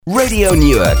Radio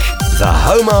Newark, the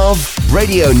home of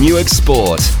Radio Newark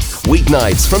Sport.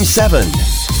 Weeknights from 7.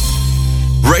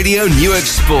 Radio Newark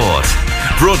Sport.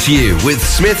 Brought to you with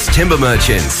Smith's Timber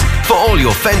Merchants. For all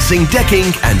your fencing,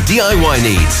 decking and DIY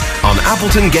needs on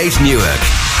Appleton Gate, Newark.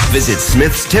 Visit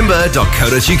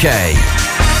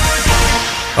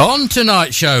smithstimber.co.uk. On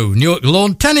tonight's show, Newark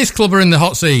Lawn Tennis Club are in the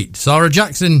hot seat. Sarah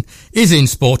Jackson is in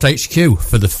Sport HQ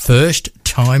for the first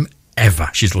time ever.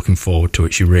 She's looking forward to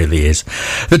it, she really is.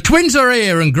 The Twins are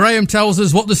here and Graham tells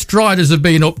us what the Striders have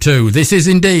been up to. This is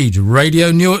indeed Radio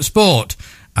Newark Sport.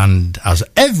 And as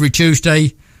every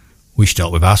Tuesday, we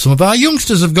start with how some of our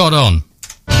youngsters have got on.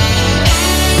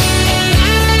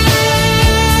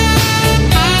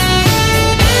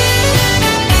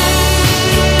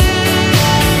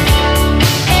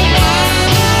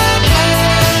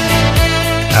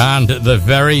 And at the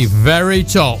very, very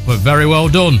top, but very well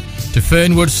done to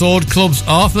Fernwood Sword Club's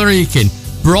Arthur Eakin,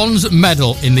 bronze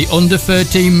medal in the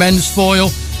under-13 men's foil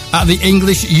at the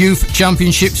English Youth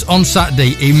Championships on Saturday.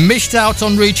 He missed out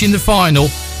on reaching the final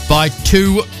by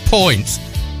 2 points.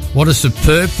 What a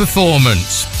superb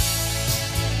performance.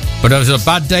 But it was a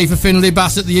bad day for Finley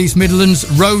Bass at the East Midlands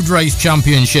Road Race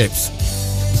Championships.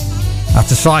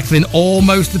 After cycling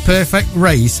almost the perfect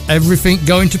race, everything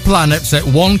going to plan except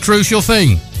one crucial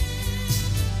thing.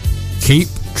 Keep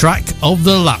track of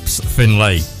the laps,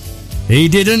 Finlay. He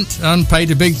didn't and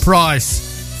paid a big price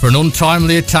for an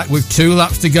untimely attack with 2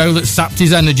 laps to go that sapped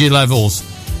his energy levels,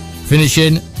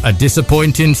 finishing a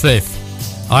disappointing 5th.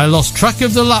 I lost track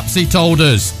of the laps, he told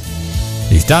us.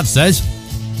 His dad says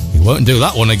he won't do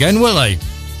that one again, will he?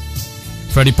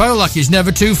 Freddie Polak is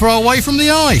never too far away from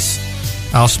the ice.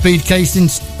 Our speed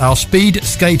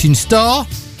skating star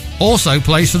also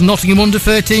plays for the Nottingham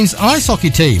Under-13s ice hockey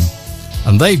team,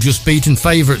 and they've just beaten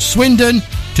favourite Swindon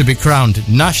to be crowned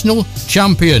national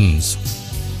champions.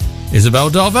 Isabel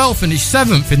Darvell finished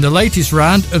 7th in the latest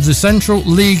round of the Central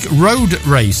League Road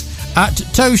Race at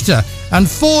Toaster, and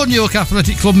 4 Newark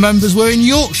Athletic Club members were in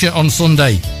Yorkshire on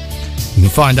Sunday. You can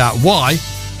find out why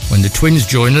when the Twins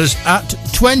join us at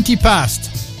 20 past.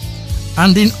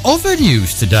 And in other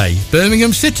news today,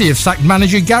 Birmingham City have sacked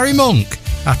manager Gary Monk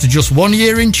after just 1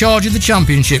 year in charge of the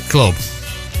Championship club.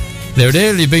 There had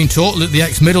earlier been talk that the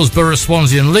ex-Middlesbrough,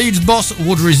 Swansea and Leeds boss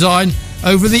would resign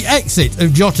over the exit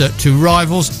of Jota to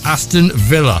rivals Aston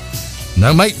Villa.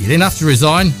 No mate, you didn't have to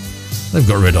resign. They've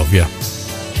got rid of you.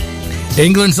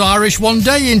 England's Irish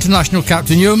one-day international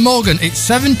captain Ewan Morgan, it's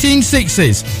 17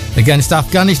 sixes against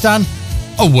Afghanistan,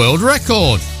 a world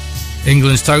record.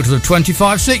 England's total of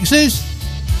 25 sixes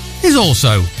is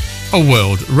also a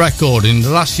world record. In the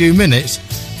last few minutes,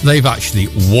 they've actually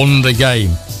won the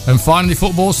game. And finally,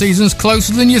 football season's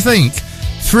closer than you think.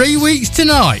 3 weeks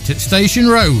tonight at Station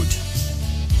Road.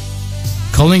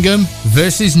 Collingham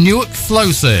versus Newark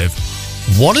Flowserve.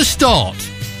 What a start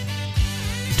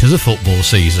to the football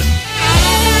season.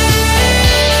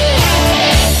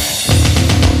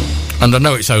 And I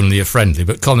know it's only a friendly,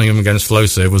 but Collingham against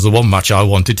Flowserve was the one match I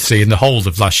wanted to see in the whole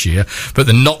of last year, but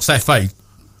the Notts FA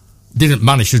didn't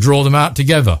manage to draw them out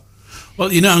together. Well,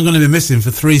 you know I'm going to be missing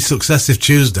for 3 successive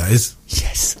Tuesdays.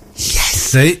 Yes.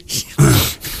 See?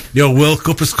 Your World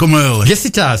Cup has come early. Yes,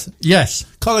 it has. Yes.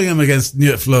 Collingham against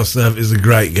Newark Flowserve is a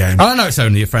great game. I know it's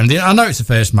only a friendly, I know it's the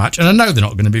first match, and I know they're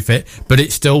not going to be fit, but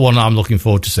it's still one I'm looking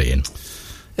forward to seeing.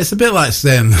 It's a bit like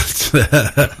saying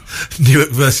that Newark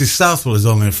versus Southwell is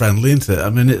only a friendly, isn't it? I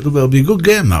mean, it'll be a good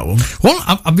game, that one. Well,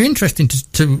 I'd be interesting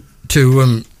to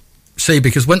see,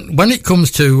 because when it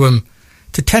comes to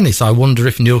tennis, I wonder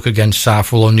if Newark against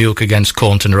Southwell or Newark against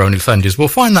Cornton are only friendlies. We'll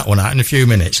find that one out in a few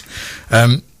minutes.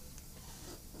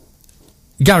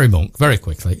 Gary Monk, very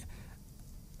quickly.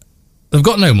 They've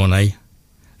got no money.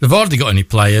 They've hardly got any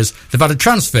players. They've had a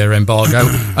transfer embargo.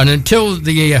 And until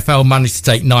the EFL managed to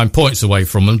take 9 points away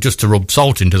from them, just to rub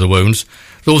salt into the wounds,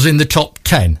 they was in the top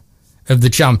 10 of the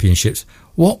championships.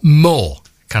 What more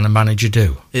can a manager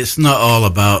do? It's not all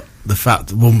about the fact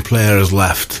that one player has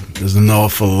left. There's an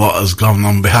awful lot has gone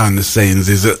on behind the scenes.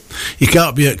 Is that you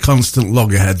can't be at constant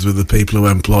loggerheads with the people who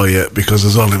employ you because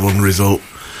there's only one result.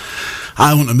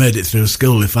 I wouldn't have made it through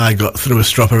school if I got through a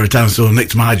strop every time someone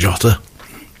nicked my Jota.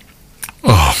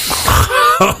 Oh.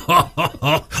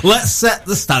 Let's set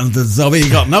the standards, Zobby.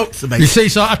 You got notes to make. You see,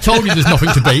 so I told you there's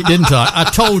nothing to beat, didn't I? I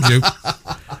told you.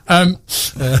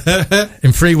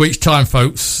 In 3 weeks' time,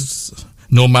 folks,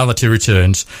 normality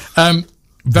returns.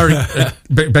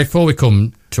 Before we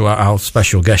come to our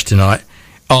special guest tonight,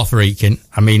 Arthur Eakin,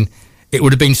 I mean, it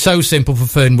would have been so simple for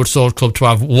Fernwood Sword Club to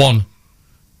have one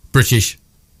British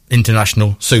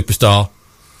international superstar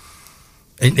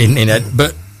in it,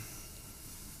 but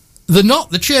they're not.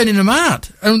 They're churning them out.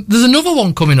 And there's another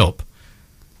one coming up.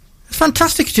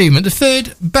 Fantastic achievement. The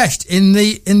third best in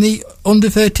the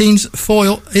under-13s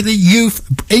foil in the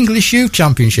English Youth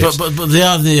Championships. But they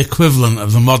are the equivalent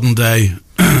of the modern day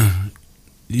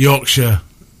Yorkshire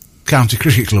County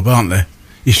Cricket Club, aren't they?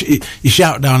 You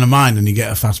shout down a mine and you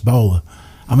get a fast bowler.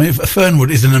 I mean,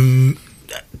 Fernwood is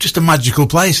just a magical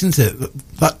place, isn't it?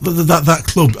 That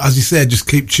club, as you said, just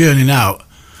keep churning out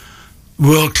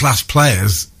world-class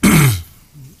players.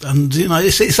 And,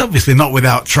 it's obviously not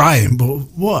without trying, but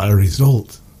what a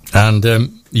result. And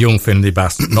young Finley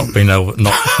Bass not being over,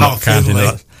 not counting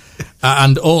that.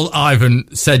 And all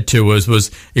Ivan said to us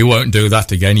was, he won't do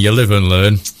that again, you live and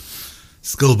learn.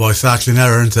 Schoolboy cycling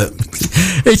error, isn't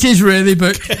it? It is really,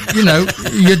 but,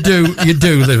 you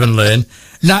do live and learn.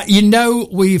 Now,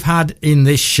 we've had in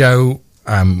this show,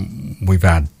 we've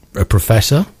had a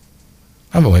professor,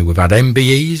 haven't we? We've had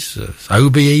MBEs,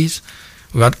 OBEs.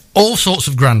 We've had all sorts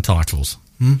of grand titles,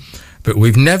 but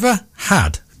we've never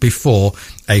had before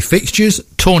a fixtures,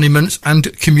 tournaments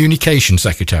and communication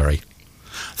secretary.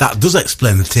 That does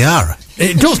explain the tiara.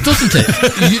 It does, doesn't it?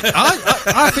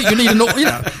 I think you need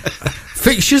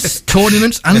fixtures,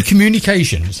 tournaments and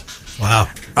communications. Wow.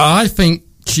 I think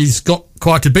she's got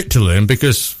quite a bit to learn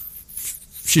because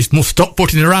she must stop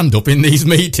putting her hand up in these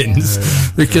meetings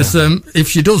because if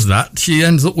she does that, she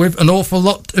ends up with an awful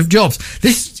lot of jobs.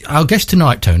 Our guest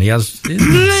tonight, Tony, is a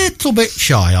little bit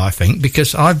shy, I think,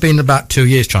 because I've been about 2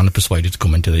 years trying to persuade her to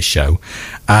come into this show,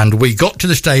 and we got to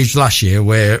the stage last year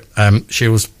where she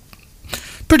was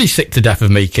pretty sick to death of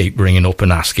me keep ringing up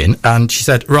and asking, and she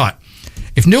said, right,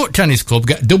 if Newark Tennis Club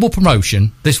get double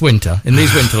promotion this winter, in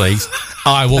these winter leagues,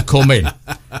 I will come in.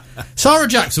 Sarah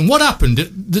Jackson, what happened at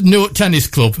the Newark Tennis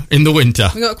Club in the winter?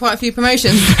 We got quite a few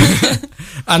promotions.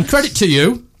 And credit to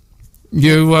you,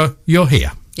 you're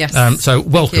here. Yes. So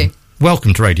welcome.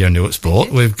 Welcome to Radio Newark Sport.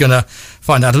 We're going to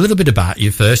find out a little bit about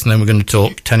you first, and then we're going to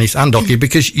talk tennis and hockey,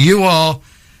 because you are...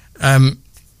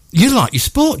 you like your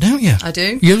sport, don't you? I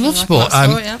do. You love sport.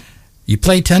 Yeah. You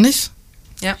play tennis?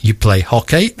 Yeah. You play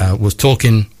hockey. Was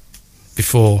talking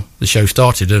before the show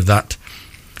started of that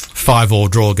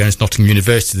 5-5 draw against Nottingham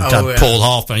University that had Paul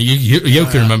Halfpenny. You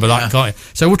can remember that, can't you?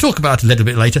 So we'll talk about it a little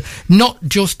bit later. Not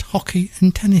just hockey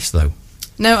and tennis, though.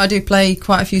 No, I do play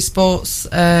quite a few sports.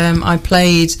 I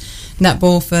played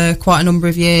netball for quite a number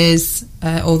of years,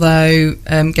 although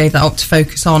gave that up to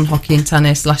focus on hockey and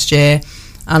tennis last year.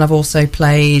 And I've also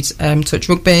played touch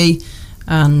rugby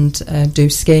and do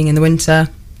skiing in the winter.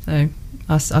 So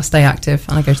I stay active,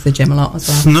 and I go to the gym a lot as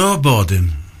well.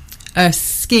 Snowboarding?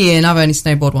 Skiing, I've only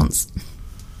snowboarded once.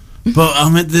 But, I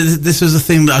mean, this was a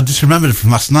thing that I just remembered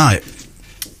from last night.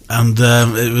 And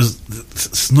it was...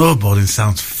 Snowboarding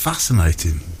sounds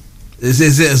fascinating. Is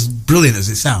it as brilliant as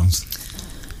it sounds?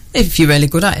 If you're really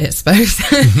good at it, I suppose.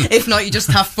 If not, you just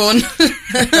have fun.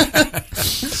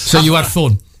 So you had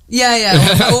fun?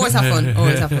 Yeah. Always have fun.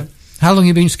 Always have fun. How long have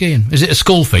you been skiing? Is it a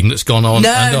school thing that's gone on? No,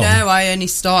 I only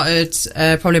started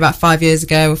probably about 5 years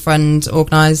ago. A friend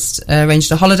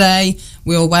arranged a holiday.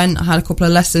 We all went. I had a couple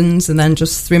of lessons and then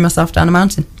just threw myself down a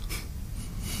mountain.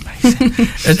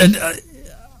 and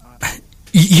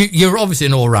you're obviously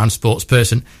an all-round sports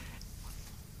person.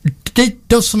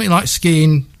 Does something like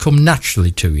skiing come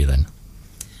naturally to you then?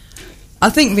 I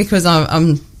think because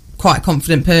I'm quite a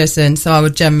confident person, so I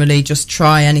would generally just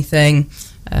try anything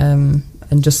and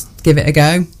just give it a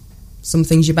go. Some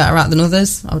things you're better at than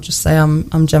others. I'll just say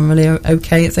I'm generally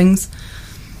okay at things.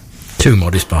 Too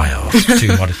modest by half.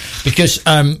 Too modest. Because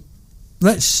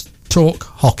let's talk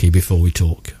hockey before we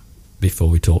talk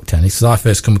tennis. Because I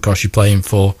first come across you playing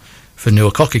for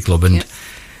Newark Hockey Club, and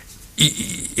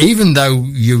even though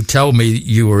you tell me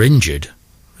you were injured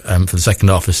for the second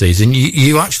half of the season,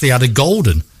 you actually had a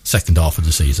golden second half of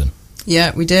the season.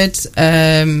 Yeah, we did.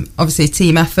 Obviously a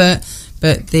team effort,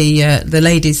 but the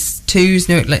ladies twos,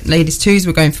 Newark ladies twos,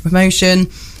 were going for promotion.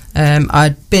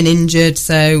 I'd been injured,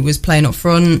 so was playing up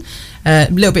front. A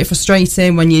little bit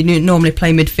frustrating when you normally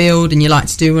play midfield and you like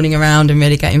to do running around and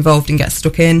really get involved and get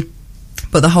stuck in.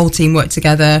 But the whole team worked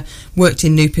together, worked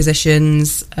in new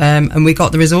positions, and we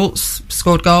got the results,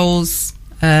 scored goals,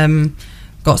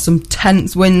 got some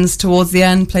tense wins towards the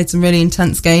end, played some really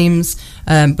intense games,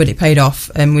 but it paid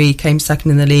off, and we came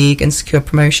second in the league and secured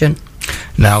promotion.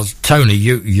 Now, Tony,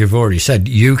 you've already said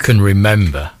you can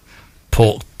remember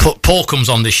Paul comes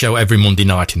on this show every Monday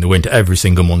night in the winter, every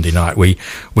single Monday night. We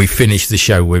finish the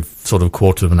show with sort of a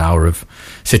quarter of an hour of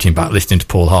sitting back listening to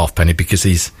Paul Halfpenny, because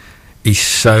he's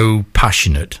so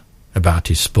passionate about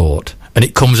his sport. And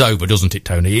it comes over, doesn't it,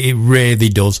 Tony? It really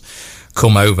does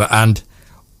come over. And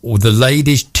the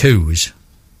ladies' twos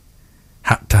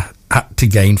had had to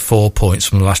gain 4 points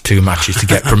from the last 2 matches to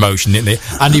get promotion, didn't they?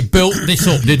 And he built this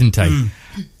up, didn't he?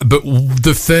 But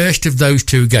the first of those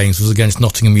 2 games was against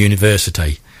Nottingham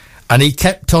University. And he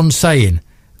kept on saying,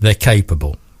 they're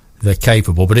capable. They're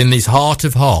capable. But in his heart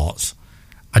of hearts,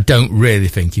 I don't really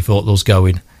think he thought they was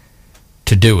going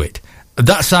to do it.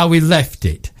 That's how we left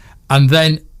it. And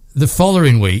then the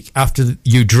following week, after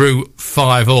you drew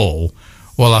 5-5,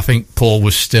 well, I think Paul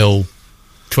was still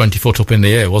 20 foot up in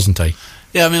the air, wasn't he?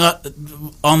 Yeah, I mean, like,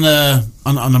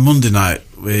 on a Monday night,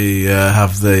 we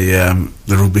have the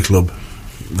rugby club,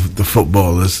 the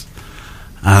footballers,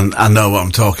 and I know what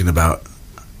I'm talking about.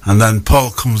 And then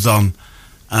Paul comes on,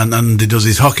 and he does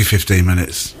his hockey 15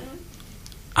 minutes.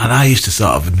 And I used to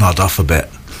sort of nod off a bit,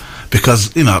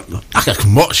 because, you know, I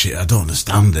can watch it, I don't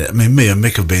understand it. I mean, me and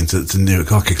Mick have been to Newark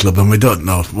Hockey Club, and we don't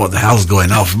know what the hell's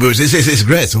going off. But it's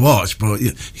great to watch, but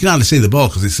you can hardly see the ball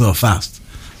because it's so fast,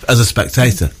 as a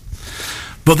spectator.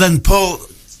 But then Paul,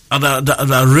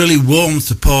 I really warmed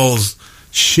to Paul's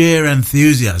sheer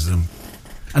enthusiasm.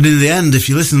 And in the end, if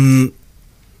you listen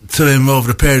to him over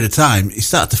a period of time, you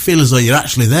start to feel as though you're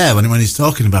actually there when he's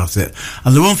talking about it.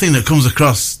 And the one thing that comes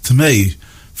across to me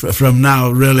from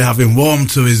now really having warmed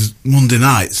to his Monday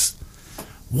nights,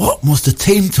 what must the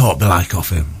team talk be like off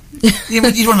him?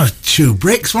 You'd want to chew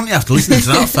bricks, wouldn't you, after listening to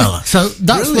that fella? So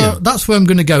that's where I'm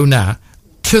going to go now,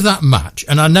 to that match.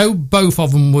 And I know both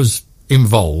of them was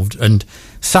involved, and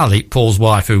Sally, Paul's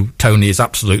wife, who Tony is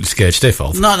absolutely scared stiff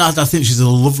of. No, I think she's a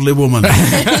lovely woman.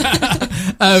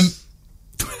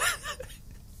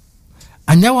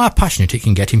 I know how passionate it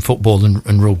can get in football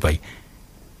and rugby.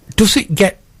 Does it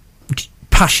get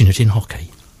passionate in hockey?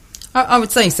 I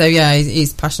would say so, yeah.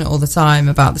 He's passionate all the time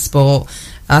about the sport.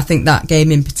 I think that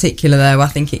game in particular, though, I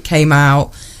think it came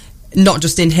out not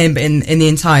just in him, but in the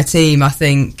entire team. I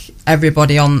think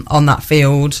everybody on that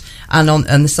field and on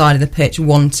the side of the pitch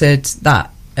wanted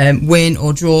that win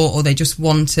or draw, or they just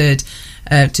wanted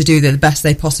to do the best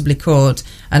they possibly could.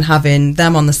 And having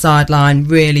them on the sideline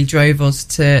really drove us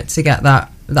to get that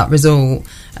result.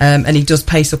 And he does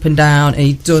pace up and down, and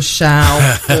he does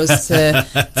shout for us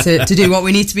to do what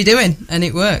we need to be doing, and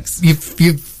it works.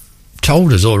 You've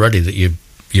told us already that you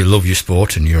love your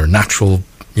sport and you're a natural.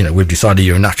 You know, we've decided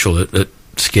you're a natural at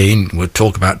skiing. We'll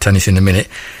talk about tennis in a minute.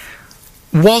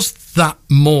 Was that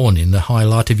morning the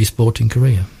highlight of your sporting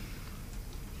career?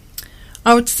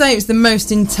 I would say it was the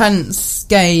most intense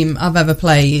game I've ever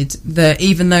played. That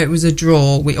even though it was a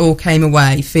draw, we all came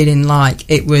away feeling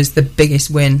like it was the biggest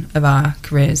win of our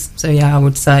careers. So yeah, I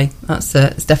would say it's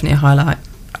definitely a highlight.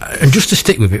 And just to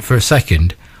stick with it for a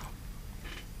second,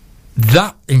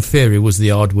 that in theory was the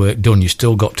hard work done. You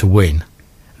still got to win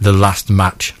the last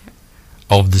match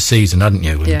of the season, hadn't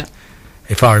you? And yeah.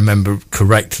 If I remember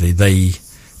correctly, they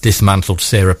dismantled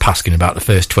Sarah Paskin about the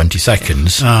first 20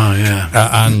 seconds. Oh,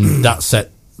 yeah. And that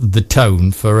set the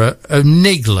tone for a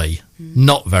niggly,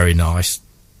 not very nice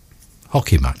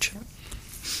hockey match.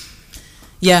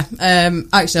 Yeah,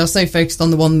 actually I was so focused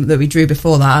on the one that we drew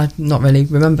before that, I not really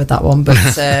remembered that one, but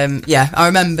yeah, I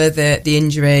remember the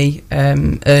injury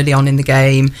early on in the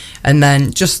game, and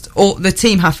then just all the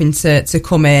team having to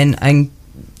come in and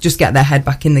just get their head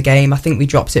back in the game. I think we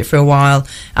dropped it for a while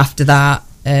after that.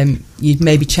 You'd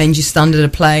maybe change your standard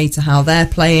of play to how they're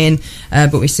playing,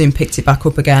 but we soon picked it back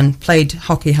up again, played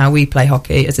hockey how we play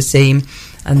hockey as a team,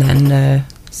 and then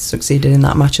succeeded in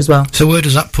that match as well. So where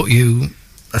does that put you?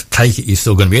 I take it you're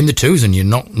still going to be in the twos, and you're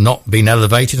not being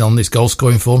elevated on this goal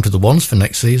scoring form to the ones for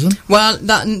next season? Well,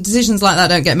 decisions like that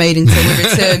don't get made until we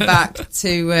return back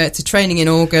to training in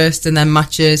August, and then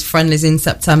matches, friendlies in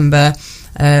September.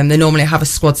 They normally have a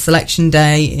squad selection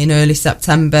day in early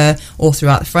September, all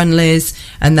throughout the friendlies,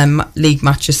 and then league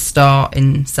matches start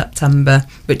in September,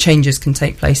 but changes can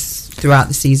take place throughout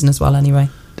the season as well anyway.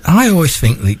 I always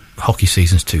think the hockey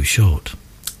season's too short.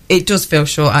 It does feel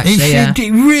short, actually, yeah.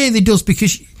 It really does,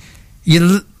 because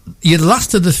you're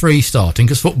last of the three starting,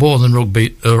 because football and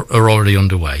rugby are already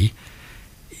underway.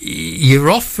 You're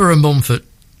off for a month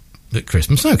at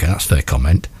Christmas. Okay, that's a fair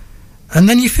comment. And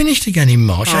then you finished again in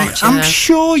March. I'm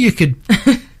sure you could...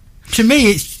 To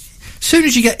me, it's as soon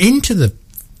as you get into the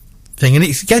thing and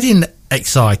it's getting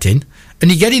exciting and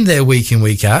you're getting there week in,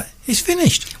 week out, it's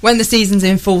finished. When the season's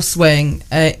in full swing,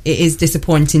 it is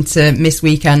disappointing to miss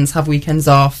weekends, have weekends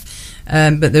off.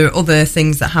 But there are other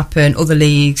things that happen, other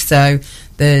leagues. So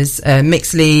there's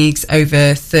mixed leagues,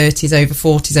 over 30s, over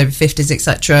 40s, over 50s,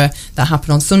 etc. that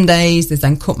happen on Sundays. There's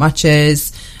then cup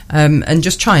matches. and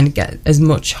just trying to get as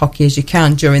much hockey as you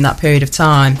can during that period of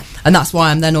time. And that's why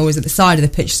I'm then always at the side of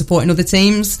the pitch supporting other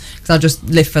teams, because I just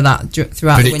live for that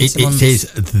throughout the winter months. It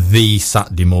is the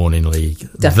Saturday morning league.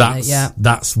 Definitely,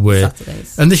 that's where...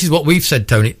 Saturdays. And this is what we've said,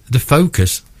 Tony, the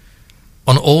focus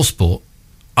on all sport,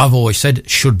 I've always said,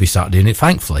 should be Saturday, and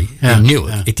thankfully, in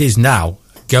Newark, it is now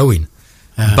going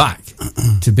back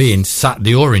to being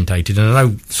Saturday orientated. And I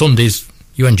know Sundays,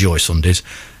 you enjoy Sundays.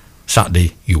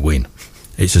 Saturday, you win.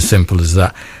 It's as simple as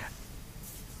that.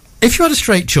 If you had a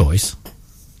straight choice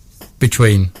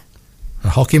between a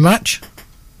hockey match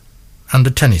and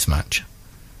a tennis match,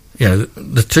 you know,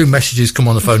 the two messages come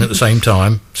on the phone at the same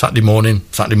time, Saturday morning,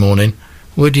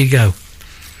 where do you go?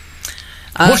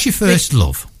 What's your first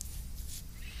love?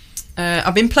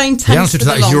 I've been playing tennis. The answer to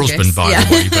that is your husband, by the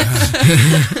way.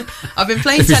 But I've been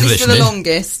playing tennis for the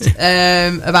longest,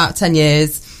 about 10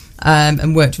 years,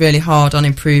 and worked really hard on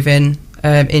improving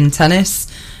in tennis.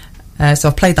 So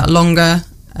I've played that longer.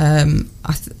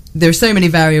 There are so many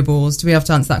variables to be able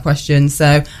to answer that question.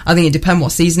 So I think it depends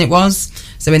what season it was.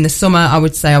 So in the summer, I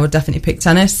would say I would definitely pick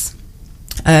tennis.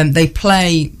 They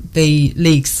play the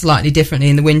leagues slightly differently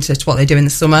in the winter to what they do in the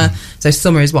summer. So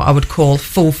summer is what I would call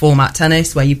full format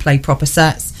tennis, where you play proper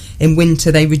sets. In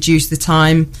winter, they reduce the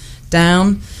time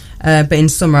down. But in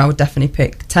summer, I would definitely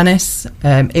pick tennis.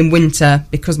 In winter,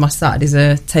 because my Saturdays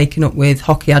are taken up with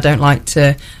hockey, I don't like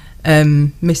to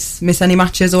miss any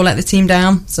matches or let the team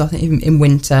down. So I think in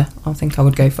winter, I think I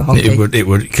would go for hockey. It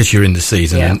would, because you're in the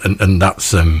season, and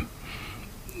that's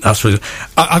really.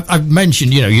 I've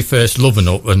mentioned, you know, your first love and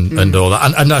all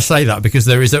that, and I say that because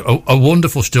there is a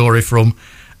wonderful story from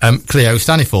Cleo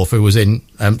Staniforth, who was in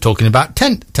talking about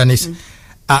tennis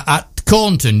at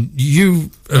Cornton.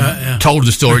 You told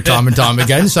the story time and time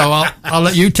again, so I'll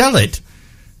let you tell it.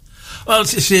 Well,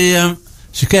 she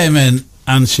came in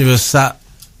and she was sat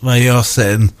where you're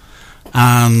sitting,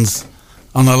 and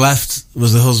on her left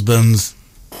was the husband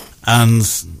and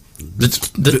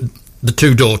the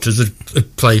two daughters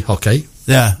that play hockey.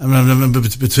 Yeah, I remember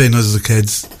between us as the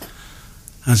kids.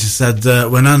 And she said,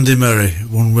 when Andy Murray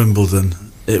won Wimbledon,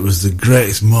 it was the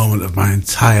greatest moment of my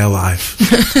entire life.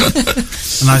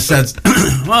 And I said,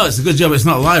 well, it's a good job it's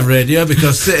not live radio,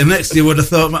 because sitting next to you would have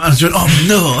thought, and she went, oh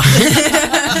no.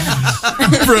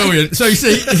 Brilliant. So you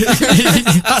see,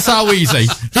 that's how easy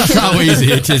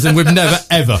it is, and we've never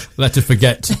ever let her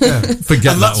forget and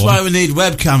that that's one. why we need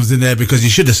webcams in there, because you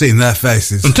should have seen their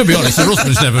faces. And to be honest, her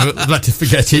husband's never let her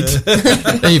forget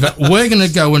it. Eva, we're going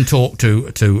to go and talk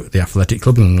to the athletic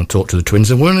club, and we're going to talk to the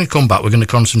Twins, and we're going to come back. We're going to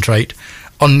concentrate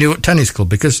on Newark Tennis Club,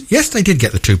 because yes, they did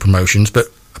get the 2 promotions, but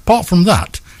apart from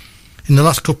that, in the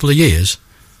last couple of years,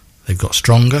 they've got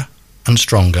stronger and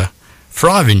stronger.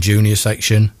 Thriving junior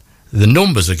section, the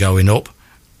numbers are going up,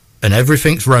 and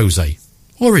everything's rosy.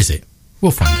 Or is it?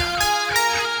 We'll find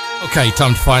out. Okay,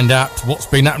 time to find out what's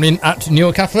been happening at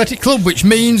Newark Athletic Club, which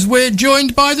means we're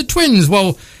joined by the Twins.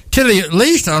 Well, Tilly at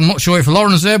least. I'm not sure if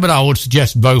Lauren's there, but I would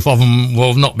suggest both of them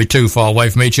will not be too far away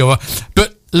from each other.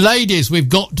 But ladies, we've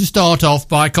got to start off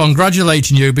by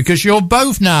congratulating you, because you're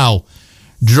both now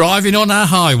driving on our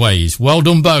highways. Well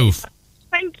done, both.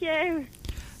 Thank you.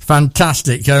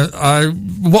 Fantastic.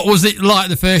 What was it like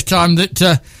the first time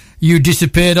that you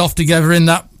disappeared off together in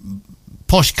that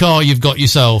posh car you've got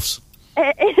yourselves?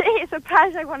 It's a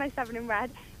Peugeot 107 in red,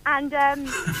 and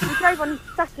we drove on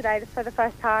Saturday for the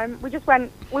first time.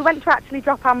 We went to actually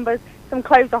drop some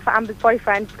clothes off at Amber's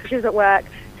boyfriend, because she was at work.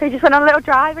 So we just went on a little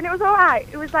drive, and it was all right.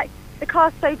 It was like, the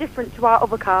car's so different to our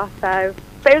other car, but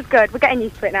it was good. We're getting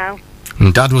used to it now.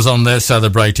 And Dad was on there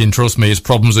celebrating. Trust me, his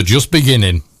problems are just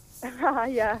beginning.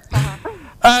 Yeah.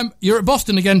 You're at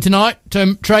Boston again tonight,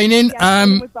 training.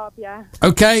 Yeah, with Bob, yeah.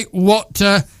 Okay, what's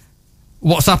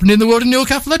happened in the world of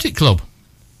Newark Athletic Club?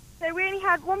 So we only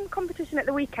had one competition at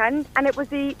the weekend, and it was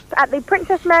at the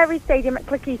Princess Mary Stadium at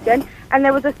Cleckheaton, and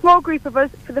there was a small group of us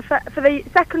for the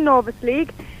second Northern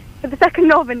League.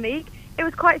 It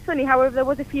was quite sunny, however there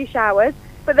was a few showers,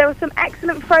 but there were some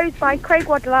excellent throws by Craig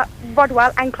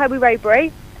Rodwell and Chloe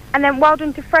Raybury, and then well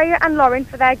done to Freya and Lauren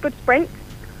for their good sprints,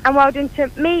 and well done to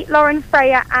me, Lauren,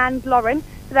 Freya and Lauren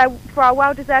for our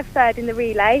well-deserved third in the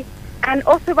relay, and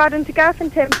also well done to Gareth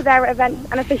and Tim for their events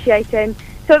and officiating.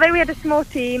 So although we had a small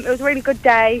team, it was a really good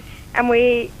day, and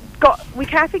I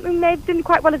think we may have done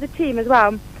quite well as a team as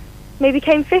well. Maybe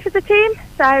came 5th as a team,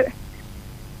 so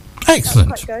excellent.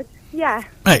 Quite good. Yeah.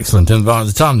 Excellent. And by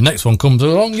the time the next one comes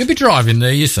along, you'll be driving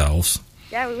there yourselves.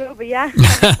 Yeah, we will be, yeah.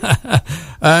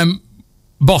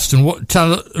 Boston,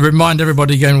 remind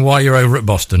everybody again why you're over at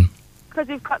Boston. Because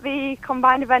we've got the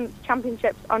Combined Events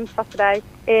Championships on Saturday.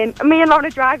 Me and Lauren are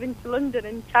driving to London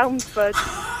and Chelmsford.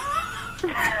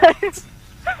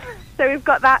 So we've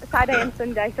got that Saturday and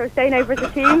Sunday. So we're staying over as a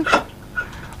team.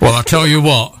 Well, I tell you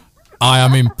what, I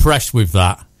am impressed with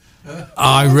that.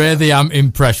 I really am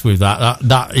impressed with that.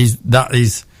 That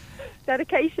is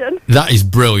Dedication. That is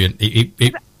brilliant.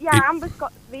 Amber's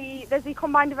got there's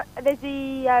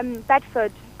the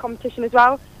Bedford competition as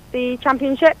well, the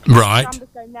championship. Right. Amber's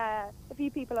going there. A few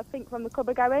people I think from the club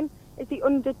are going. It's the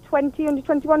under 20, under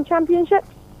 21 championship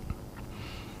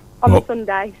on the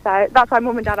Sunday. So that's why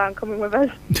Mum and Dad aren't coming with us.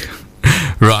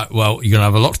 Right. Well, you're going to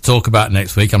have a lot to talk about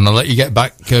next week. I'm going to let you get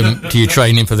back to your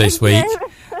training for this week.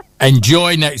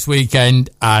 Enjoy next weekend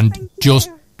and just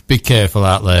be careful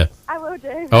out there. I will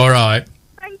do. All right.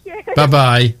 Thank you.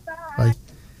 Bye-bye. Bye.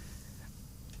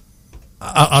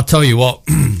 I'll tell you what,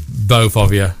 both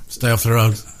of you. Stay off the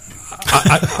road.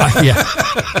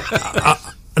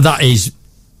 That is,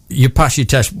 you pass your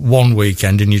test one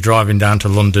weekend and you're driving down to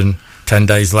London 10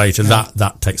 days later. Yeah.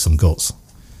 That takes some guts.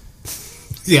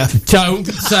 Yeah. Don't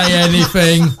say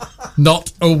anything.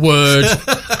 Not a word.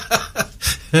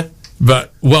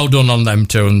 But well done on them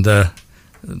too, and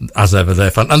as ever, they're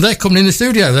fun. And they're coming in the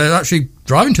studio. They're actually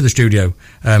driving to the studio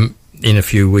in a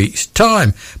few weeks'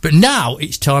 time. But now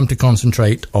it's time to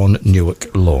concentrate on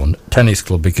Newark Lawn Tennis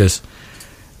Club, because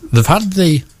they've had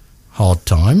the hard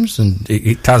times, and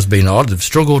it has been hard. They've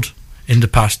struggled in the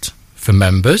past for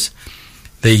members.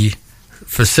 The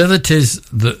facilities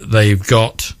that they've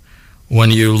got,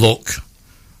 when you look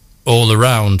all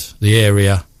around the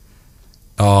area,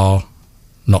 are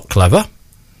not clever.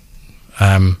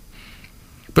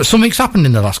 But something's happened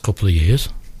in the last couple of years.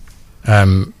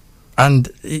 And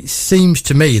it seems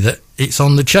to me that it's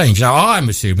on the change. Now, I'm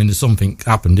assuming that something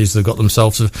happened is they've got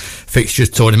themselves a fixtures,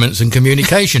 tournaments and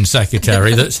communication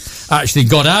secretary that's actually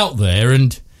got out there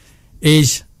and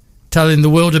is telling the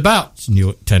world about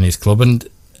Newark Tennis Club. And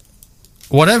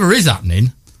whatever is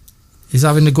happening is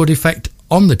having a good effect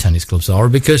on the tennis club, Zara,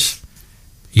 because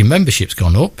your membership's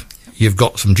gone up, you've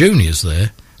got some juniors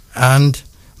there, and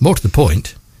more to the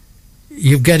point,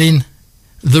 you're getting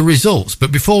the results.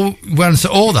 But before we answer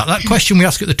all that question we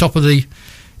ask at the top of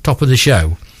the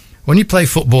show, when you play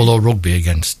football or rugby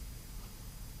against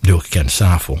Newark, against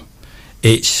Southall,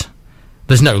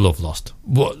 there's no love lost.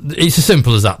 It's as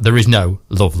simple as that. There is no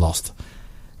love lost.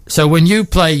 So when you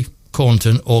play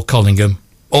Cornton or Collingham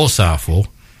or Southall,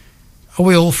 are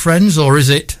we all friends, or is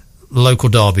it local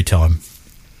derby time?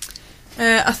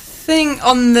 I think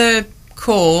on the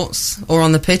courts or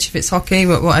on the pitch, if it's hockey,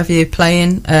 whatever you're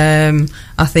playing,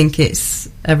 I think it's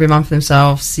every man for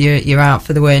themselves. You're out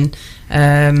for the win.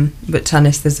 But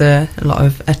tennis, there's a lot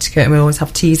of etiquette, and we always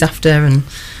have teas after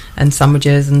and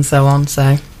sandwiches and so on.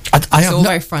 So it's all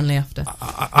very friendly after.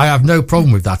 I have no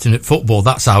problem with that, and at football,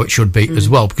 that's how it should be as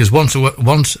well. Because once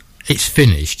it's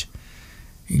finished,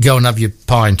 you go and have your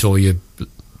pint or your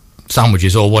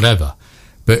sandwiches or whatever.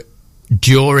 But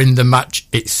during the match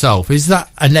itself, is there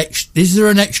an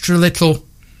extra little,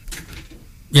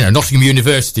 Nottingham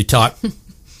University type,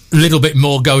 little bit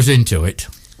more goes into it?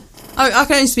 I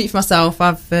can only speak for myself.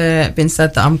 I've been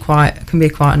said that can be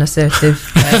quite an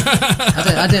assertive.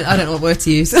 I don't know what word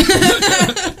to use.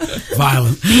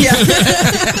 Violent. Yeah.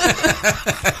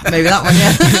 Maybe that one.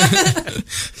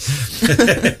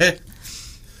 Yeah.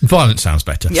 Violent sounds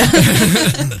better. Yeah.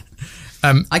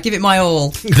 I give it my all.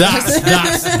 That's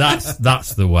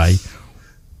the way.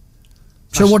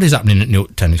 So what is happening at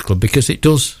Newark Tennis Club? Because it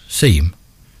does seem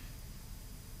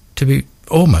to be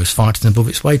almost fighting above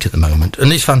its weight at the moment,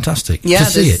 and it's fantastic to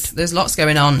see it. There's lots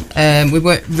going on. We've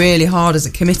worked really hard as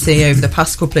a committee over the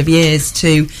past couple of years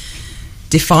to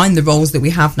define the roles that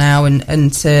we have now,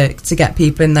 and to get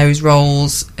people in those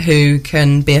roles who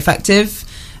can be effective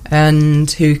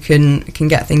and who can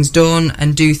get things done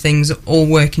and do things all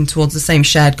working towards the same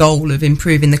shared goal of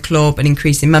improving the club and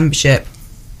increasing membership.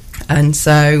 And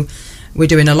so we're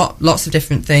doing lots of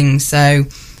different things. So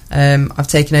I've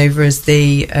taken over as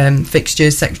the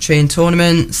fixtures secretary in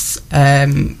tournaments,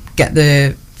 get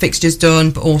the fixtures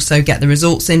done, but also get the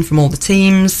results in from all the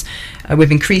teams.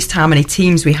 We've increased how many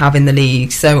teams we have in the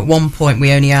league. So at one point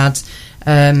we only had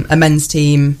a men's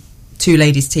team, 2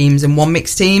 ladies teams and 1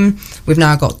 mixed team. We've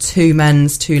now got 2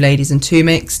 men's, 2 ladies and 2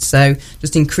 mixed. So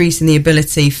just increasing the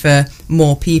ability for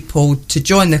more people to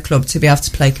join the club to be able to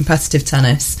play competitive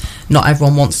tennis. Not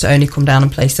everyone wants to only come down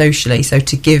and play socially. So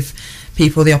to give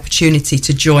people the opportunity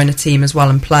to join a team as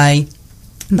well and play,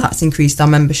 that's increased our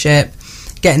membership.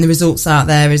 Getting the results out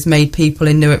there has made people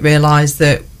in Newark realise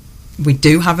that we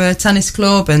do have a tennis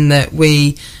club and that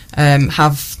we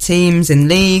have teams in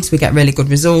leagues. We get really good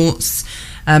results.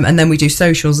 And then we do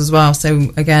socials as well.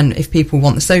 So again, if people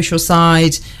want the social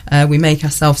side, we make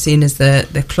ourselves seen as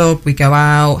the club. We go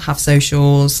out, have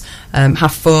socials,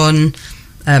 have fun,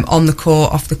 on the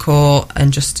court, off the court,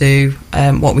 and just do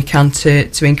what we can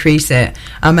to increase it.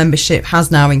 Our membership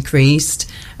has now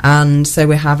increased, and so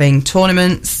we're having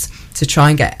tournaments to try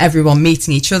and get everyone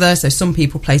meeting each other. So some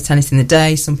people play tennis in the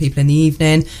day, some people in the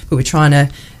evening, but we're trying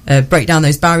to break down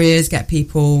those barriers, get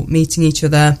people meeting each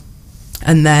other.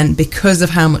 And then because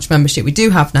of how much membership we do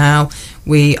have now,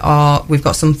 we've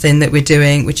got something that we're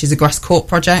doing, which is a grass court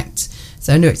project.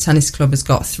 So Newark Tennis Club has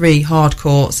got 3 hard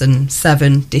courts and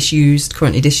 7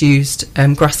 currently disused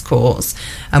grass courts,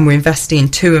 and we're investing in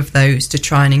 2 of those to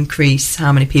try and increase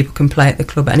how many people can play at the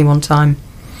club at any one time.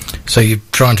 So you're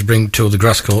trying to bring 2 of the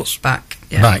grass courts back?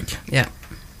 Yeah.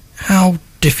 How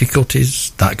difficult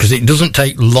is that? Because it doesn't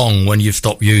take long when you've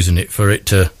stopped using it for it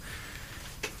to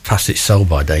pass its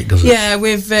sell-by date, does it? Yeah,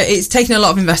 it's taken a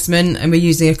lot of investment, and we're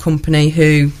using a company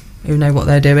who know what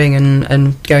they're doing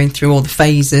and going through all the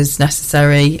phases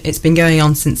necessary. It's been going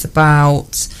on since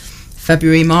about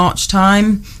February, March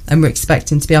time, and we're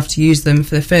expecting to be able to use them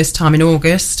for the first time in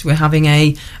August. We're having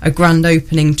a grand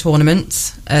opening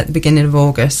tournament at the beginning of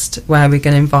August, where we're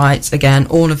going to invite, again,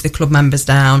 all of the club members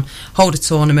down, hold a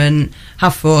tournament,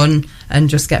 have fun, and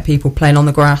just get people playing on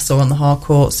the grass or on the hard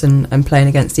courts and playing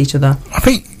against each other. I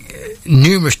think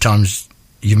numerous times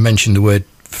you mentioned the word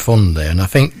fun there, and I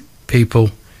think people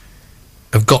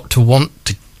have got to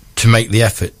want to make the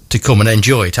effort to come and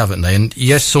enjoy it, haven't they? And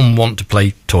yes, some want to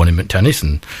play tournament tennis,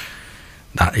 and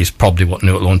that is probably what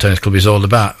Newark Lawn Tennis Club is all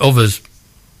about. Others,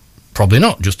 probably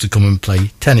not, just to come and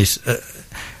play tennis.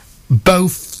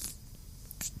 Both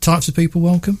types of people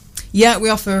welcome? Yeah, we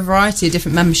offer a variety of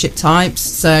different membership types.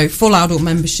 So full adult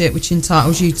membership, which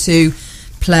entitles you to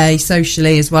play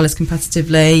socially as well as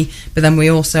competitively, but then we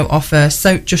also offer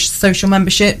just social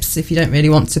memberships if you don't really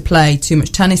want to play too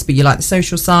much tennis but you like the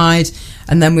social side,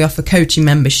 and then we offer coaching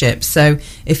memberships. So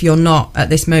if you're not at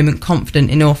this moment confident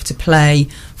enough to play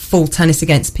full tennis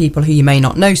against people who you may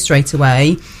not know straight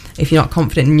away, if you're not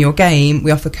confident in your game, we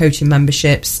offer coaching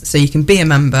memberships, so you can be a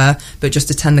member but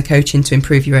just attend the coaching to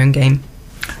improve your own game.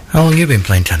 How long have you been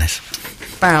playing tennis?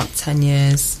 About 10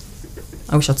 years.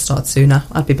 I wish I'd started sooner.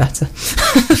 I'd be better.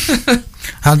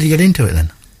 How did you get into it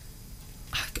then?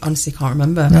 I honestly can't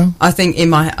remember. No? I think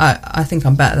I think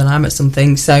I'm better than I am at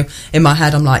something. So in my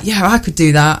head, I'm like, yeah, I could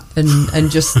do that,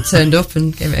 and just turned up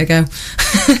and gave it a go.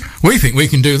 We think we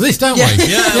can do this, don't we?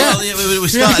 Yeah. We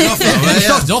started off that way. We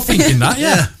started off thinking that.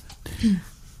 Yeah.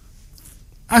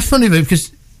 That's funny though,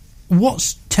 because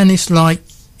what's tennis like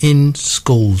in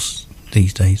schools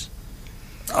these days?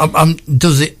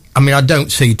 Does it? I mean, I don't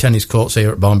see tennis courts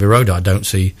here at Barnby Road. I don't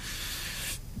see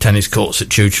tennis courts at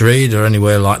Tutorade or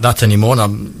anywhere like that anymore.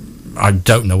 And I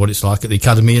don't know what it's like at the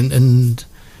Academy and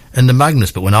the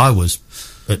Magnus. But when I was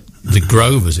at the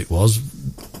Grove, as it was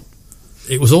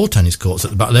all tennis courts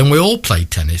at the back. Then we all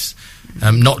played tennis,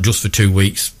 not just for 2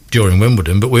 weeks during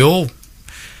Wimbledon, but we all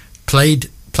played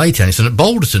tennis, and at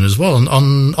Balderton as well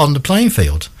on the playing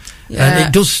field. Yeah.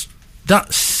 And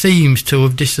that seems to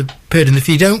have disappeared. And if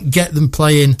you don't get them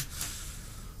playing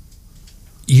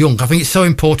young, I think it's so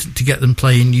important to get them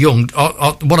playing young.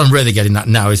 What I'm really getting at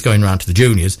now is going around to the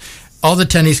juniors. Are the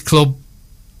tennis club,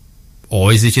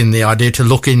 or is it in the idea to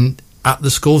look in at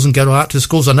the schools and go out to the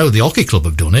schools? I know the hockey club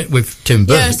have done it with Tim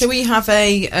Burke. Yeah, so we have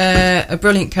a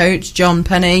brilliant coach, John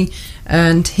Penny,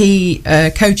 and he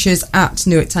coaches at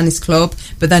Newark Tennis Club,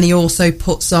 but then he also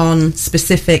puts on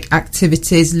specific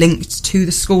activities linked to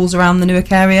the schools around the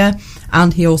Newark area,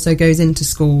 and he also goes into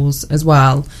schools as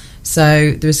well.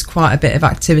 So there's quite a bit of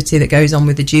activity that goes on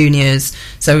with the juniors.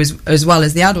 So as well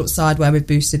as the adult side where we've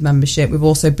boosted membership, we've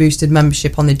also boosted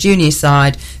membership on the junior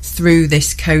side through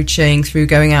this coaching, through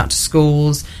going out to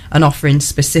schools and offering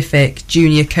specific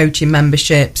junior coaching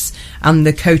memberships and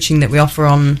the coaching that we offer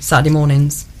on Saturday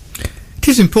mornings. It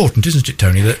is important, isn't it,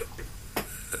 Tony, that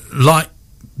like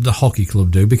the hockey club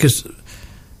do, because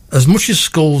as much as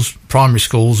schools, primary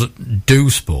schools do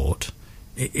sport,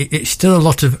 it's still a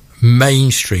lot of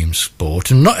mainstream sport,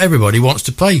 and not everybody wants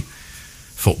to play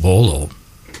football or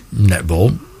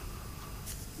netball.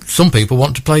 Some people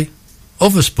want to play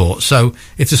other sports. So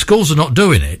if the schools are not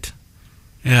doing it,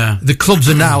 the clubs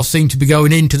are now seem to be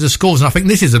going into the schools, and I think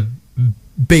this is a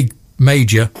big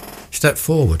major step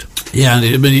forward. Yeah,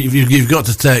 I mean, you've got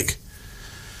to take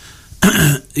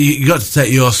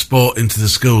your sport into the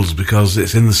schools, because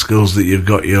it's in the schools that you've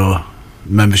got your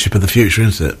membership of the future,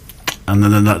 isn't it? And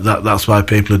then that's why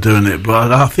people are doing it.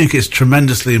 But I think it's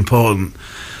tremendously important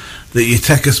that you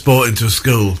take a sport into a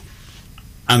school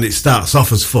and it starts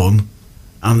off as fun,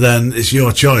 and then it's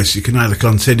your choice. You can either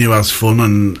continue as fun,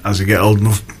 and as you get old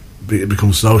enough, it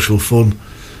becomes social fun,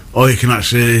 or you can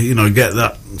actually, you know, get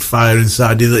that fire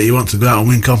inside you that you want to go out and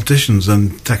win competitions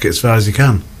and take it as far as you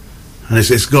can. And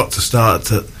it's got to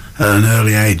start at an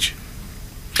early age.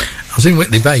 I was in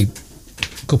Whitley Bay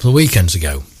a couple of weekends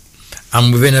ago,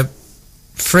 and within a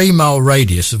 3-mile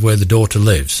radius of where the daughter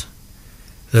lives,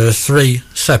 there are 3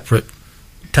 separate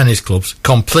tennis clubs,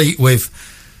 complete with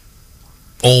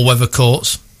all-weather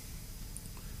courts,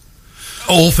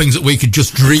 all things that we could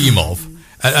just dream of.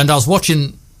 And I was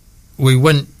watching, we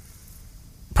went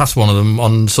past one of them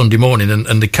on Sunday morning,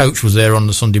 and the coach was there on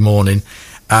the Sunday morning,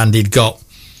 and he'd got,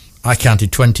 I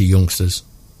counted 20 youngsters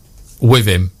with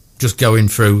him, just going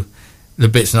through the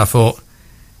bits, and I thought,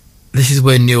 this is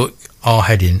where Newark are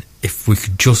heading if we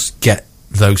could just get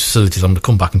those facilities. I'm going to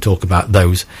come back and talk about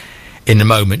those in a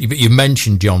moment. But you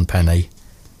mentioned John Penny.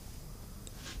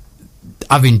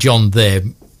 Having John there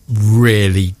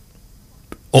really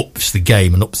ups the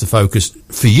game and ups the focus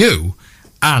for you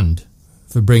and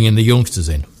for bringing the youngsters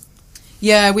in.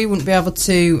 Yeah, we wouldn't be able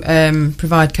to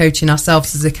provide coaching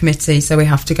ourselves as a committee, so we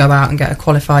have to go out and get a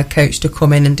qualified coach to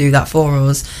come in and do that for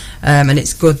us. And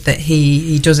it's good that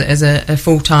he does it as a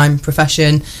full-time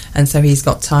profession, and so he's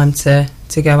got time to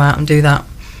go out and do that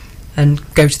and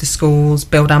go to the schools,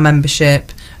 build our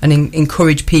membership, and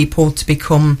encourage people to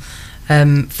become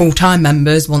full-time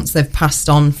members once they've passed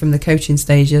on from the coaching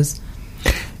stages.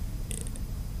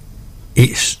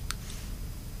 It's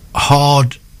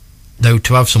hard, though,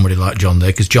 to have somebody like John there,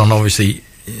 because John obviously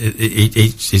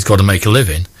he's got to make a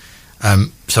living,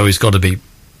 so he's got to be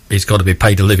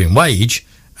paid a living wage,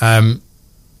 and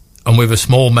with a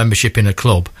small membership in a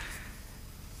club,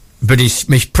 but his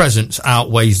presence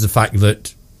outweighs the fact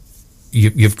that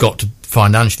you've got to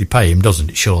financially pay him, doesn't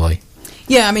it? Surely.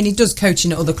 Yeah, I mean, he does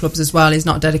coaching at other clubs as well. He's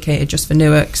not dedicated just for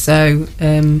Newark, so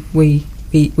we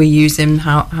use him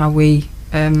how we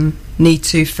need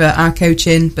to for our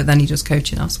coaching, but then he does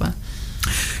coaching elsewhere.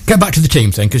 Go back to the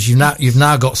teams then, because you've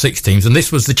now got 6 teams, and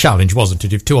this was the challenge, wasn't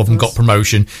it? If 2 of them got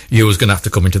promotion, you was going to have to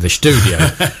come into the studio.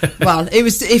 Well, it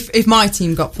was if my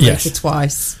team got promoted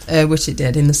twice, which it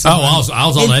did in the summer. Oh, I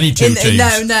was on any 2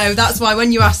 teams. No, that's why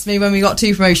when you asked me when we got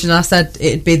 2 promotions, I said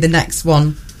it'd be the next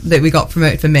one that we got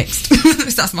promoted for mixed.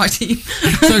 That's my team.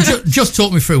 So just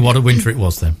talk me through what a winter it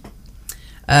was then.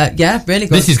 Yeah, really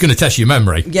good. This is going to test your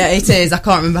memory. Yeah, it is. I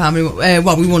can't remember how many.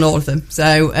 Well, we won all of them.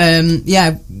 So,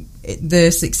 yeah,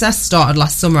 the success started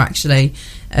last summer, actually,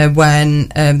 when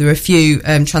there were a few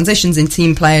transitions in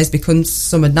team players because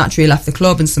some had naturally left the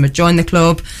club and some had joined the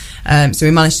club. So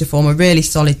we managed to form a really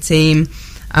solid team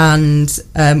and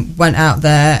went out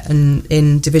there and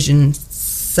in Division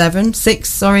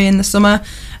 6 in the summer,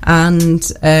 and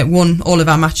won all of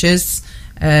our matches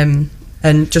and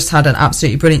just had an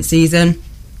absolutely brilliant season.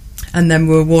 And then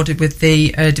we were awarded with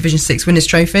the Division 6 Winners'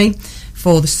 Trophy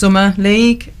for the Summer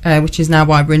League, which is now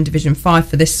why we're in Division 5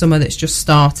 for this summer that's just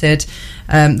started.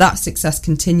 That success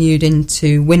continued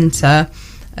into winter,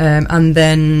 and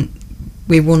then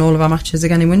we won all of our matches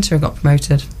again in winter and got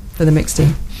promoted for the mixed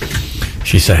team.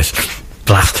 She says,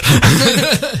 blast.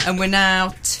 And we're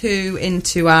now 2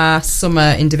 into our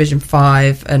summer in Division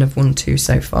 5 and have won 2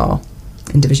 so far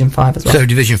in Division 5 as well. So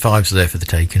Division 5's there for the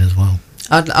taking as well?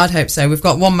 I'd hope so. We've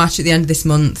got 1 match at the end of this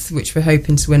month, which we're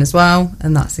hoping to win as well,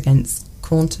 and that's against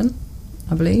Cornton,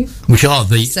 I believe. Which are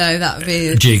the... So that would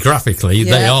be... Geographically,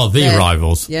 yeah, they are the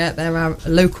rivals. Yeah, they're our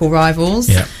local rivals.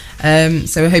 Yeah.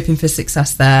 So we're hoping for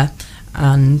success there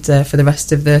and for the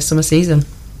rest of the summer season.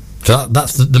 So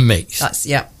that's the mixed. That's,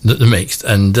 yeah. The mixed.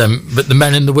 And but the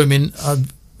men and the women...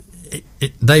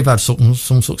 they've had some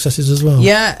successes as well.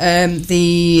 Yeah,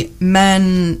 the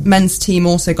men's team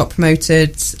also got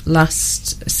promoted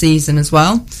last season as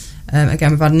well.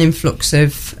 Again, we've had an influx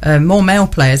of more male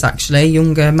players, actually,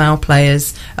 younger male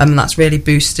players, and that's really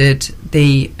boosted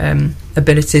the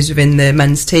abilities within the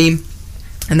men's team,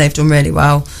 and they've done really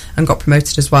well and got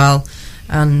promoted as well.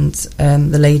 And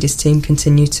the ladies' team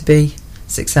continue to be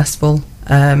successful,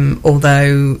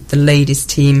 although the ladies'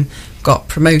 team got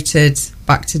promoted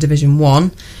back to Division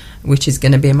 1, which is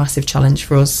going to be a massive challenge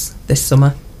for us this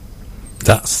summer.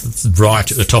 That's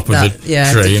right at the top of the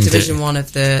tree. Division 1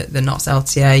 of the Notts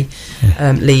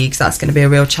LTA leagues. That's going to be a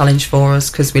real challenge for us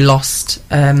because we lost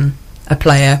a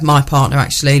player, my partner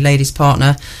actually, ladies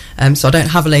partner. So I don't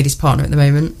have a ladies partner at the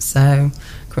moment, so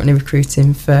currently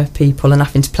recruiting for people and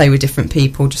having to play with different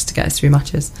people just to get us through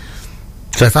matches.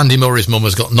 So if Andy Murray's mum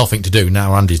has got nothing to do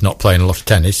now, Andy's not playing a lot of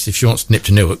tennis, if she wants to nip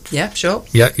to Newark... Yeah, sure.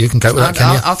 Yeah, you can cope with that,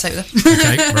 can you? I'll take that.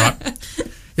 Okay, right.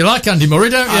 You like Andy Murray,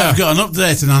 don't you? I've got an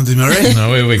update on Andy Murray.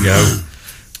 No, here we go.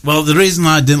 Well, the reason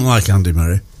I didn't like Andy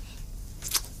Murray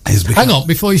Hang on,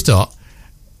 before you start,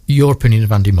 your opinion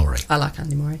of Andy Murray. I like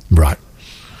Andy Murray. Right.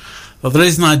 Well, the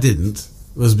reason I didn't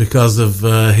was because of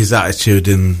his attitude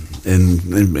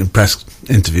in press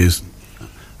interviews,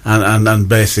 and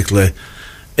basically,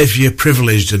 if you're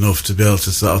privileged enough to be able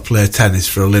to sort of play tennis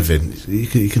for a living,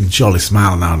 you can jolly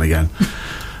smile now and again.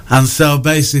 And so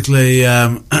basically,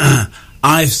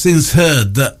 I've since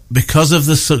heard that because of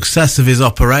the success of his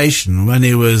operation, when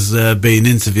he was being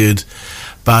interviewed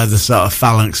by the sort of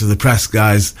phalanx of the press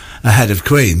guys ahead of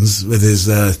Queen's with his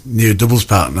new doubles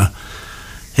partner,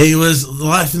 he was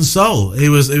life and soul. He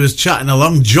was chatting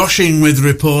along, joshing with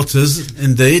reporters,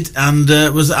 indeed, and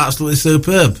was absolutely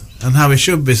superb, and how he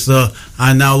should be. So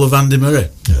I now love Andy Murray.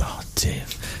 Oh dear,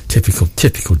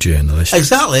 typical journalist.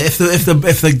 Exactly. If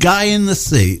the guy in the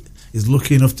seat is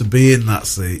lucky enough to be in that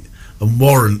seat and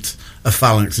warrant a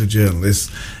phalanx of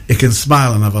journalists, he can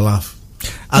smile and have a laugh.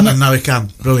 And now he can.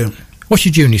 Brilliant. What's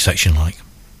your junior section like?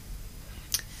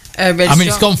 Really I mean, strong.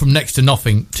 it's gone from next to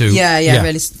nothing to... Yeah.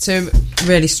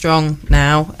 Really strong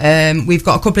now. We've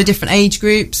got a couple of different age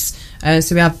groups.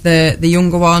 So we have the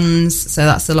younger ones, so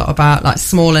that's a lot about like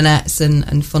smaller nets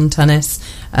and fun tennis.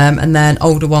 And then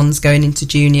older ones going into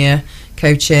junior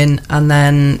coaching, and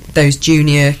then those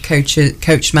junior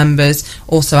coach members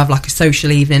also have like a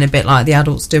social evening, a bit like the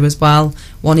adults do as well,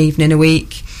 one evening a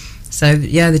week. So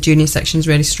yeah, the junior section's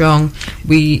really strong.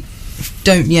 We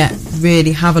don't yet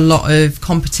really have a lot of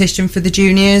competition for the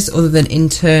juniors other than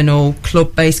internal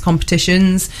club-based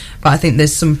competitions, but I think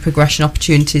there's some progression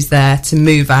opportunities there to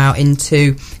move out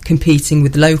into competing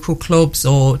with local clubs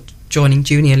or joining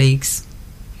junior leagues.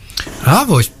 I've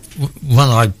always, when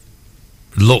I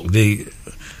look, the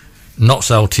Notts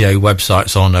LTA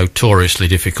websites are notoriously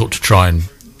difficult to try and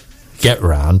get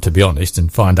round, to be honest,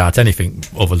 and find out anything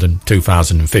other than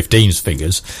 2015's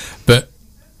figures, but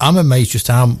I'm amazed just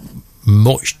how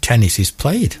much tennis is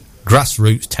played.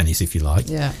 Grassroots tennis, if you like,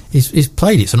 is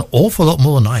played. It's an awful lot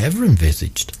more than I ever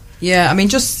envisaged. Yeah, I mean,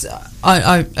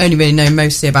 I only really know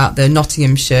mostly about the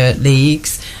Nottinghamshire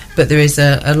leagues, but there is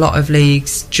a lot of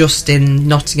leagues just in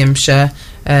Nottinghamshire.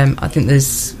 I think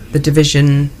there's the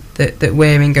division that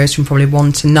we're in goes from probably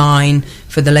 1 to 9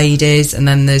 for the ladies, and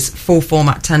then there's full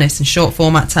format tennis and short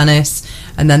format tennis,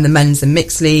 and then the men's and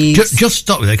mixed leagues. Just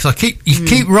stop there, because you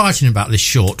keep writing about this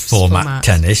short format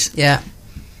tennis. Yeah.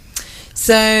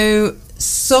 So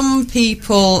some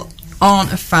people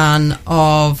aren't a fan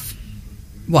of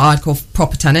what I'd call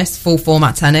proper tennis, full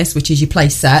format tennis, which is you play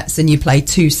sets and you play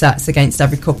 2 sets against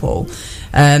every couple.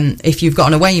 If you've got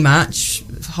an away match,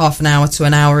 half an hour to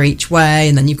an hour each way,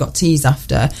 and then you've got tees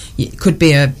after, it could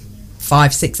be a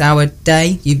 5-6 hour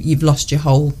day. You've lost your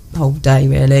whole day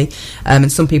really,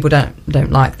 and some people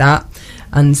don't like that,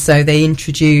 and so they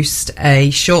introduced a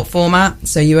short format.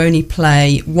 So you only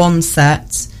play 1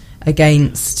 set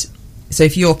against. So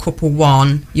if you're couple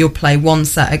 1, you'll play 1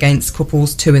 set against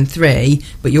couples 2 and 3,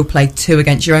 but you'll play 2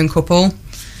 against your own couple,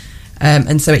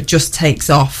 and so it just takes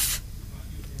off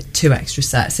 2 extra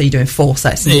sets, so you're doing 4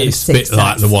 sets instead of 6 sets. It's a bit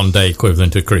like the one-day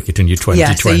equivalent of cricket and your 20-20.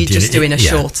 Yeah, so you're just doing a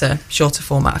shorter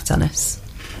format of tennis.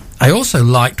 I also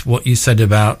liked what you said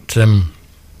about the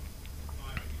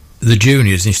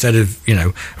juniors. Instead of,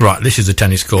 right, this is a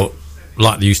tennis court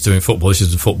like they used to in football, this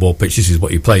is a football pitch, this is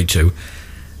what you play to.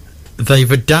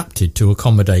 They've adapted to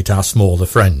accommodate our smaller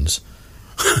friends.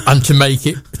 And to make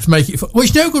it, well,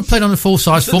 it's no good playing on a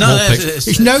full-size football pitch.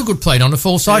 It's no good playing on a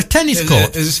full-size tennis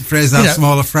court. Is this a phrase, our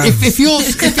smaller friends? If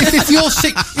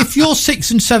you're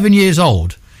 6 and 7 years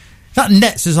old, that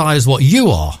net's as high as what you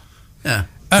are. Yeah,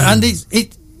 and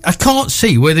I can't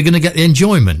see where they're going to get the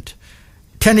enjoyment.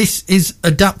 Tennis is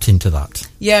adapting to that.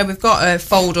 Yeah, we've got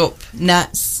fold-up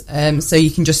nets, so you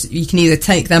can either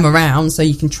take them around, so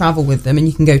you can travel with them and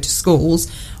you can go to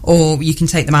schools, or you can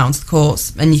take them out onto the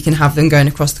courts and you can have them going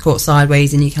across the court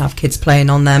sideways, and you can have kids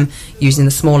playing on them using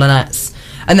the smaller nets.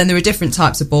 And then there are different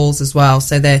types of balls as well,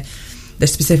 so they're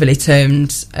specifically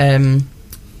termed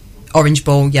orange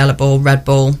ball, yellow ball, red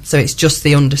ball. So it's just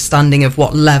the understanding of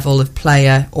what level of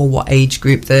player or what age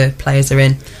group the players are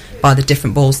in by the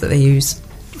different balls that they use.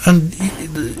 And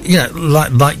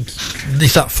like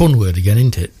it's that fun word again,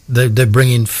 isn't it? They're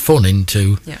bringing fun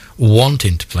into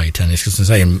wanting to play tennis. Because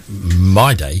I say, in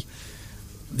my day,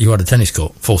 you had a tennis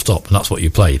court, full stop, and that's what you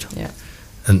played. Yeah.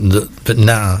 But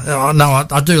now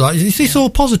I do like. It's all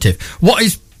positive. What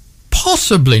is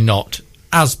possibly not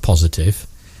as positive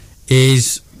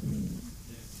is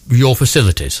your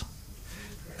facilities.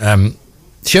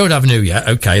 Sherwood Avenue,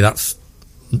 okay, that's,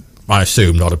 I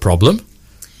assume, not a problem.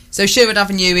 So Sherwood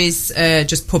Avenue is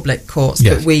just public courts,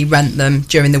 yes. But we rent them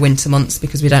during the winter months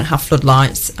because we don't have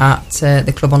floodlights at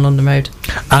the club on London Road.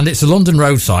 And it's a London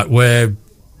Road site where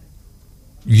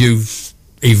you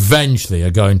eventually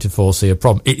are going to foresee a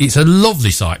problem. It's a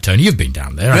lovely site, Tony. You've been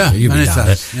down there, haven't you? You've been down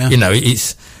there. Yeah. You know,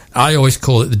 it's. I always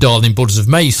call it the Darling Buds of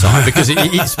May site because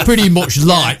it's pretty much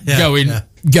like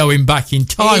going back in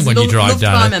time when you drive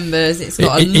down. Loved by members. It's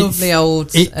got a lovely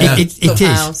old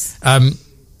clubhouse.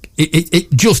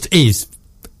 It just is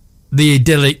the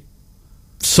idyllic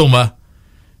summer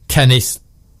tennis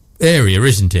area,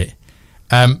 isn't it?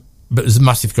 But there's a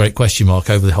massive, great question mark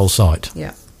over the whole site.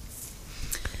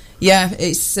 Yeah,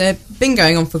 it's been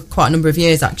going on for quite a number of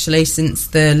years, actually, since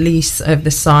the lease of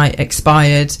the site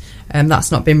expired.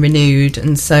 That's not been renewed,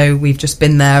 and so we've just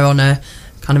been there on a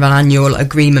kind of an annual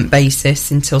agreement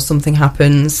basis until something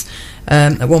happens.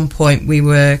 At one point, we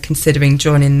were considering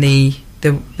joining the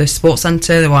sports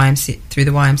centre, the YMCA, through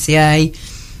the YMCA,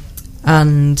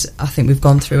 and I think we've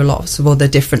gone through a lot of other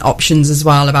different options as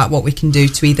well about what we can do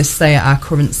to either stay at our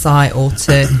current site or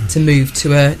to move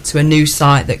to a new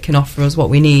site that can offer us what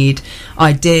we need.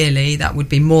 Ideally, that would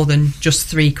be more than just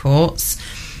 3 courts,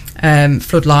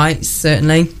 floodlights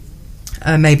certainly,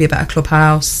 maybe a better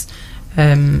clubhouse.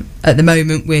 At the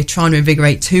moment, we're trying to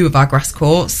invigorate 2 of our grass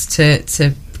courts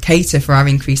to cater for our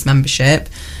increased membership.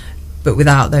 But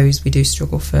without those, we do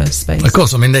struggle for space. Of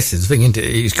course, I mean, this is the thing, isn't it?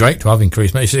 It's great to have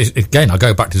increased membership. Again, I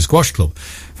go back to the squash club.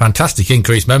 Fantastic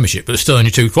increased membership, but there's still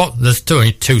only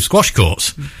 2 squash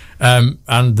courts.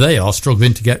 And they are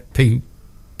struggling to get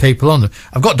people on them.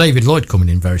 I've got David Lloyd coming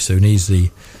in very soon. He's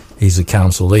the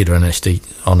council leader on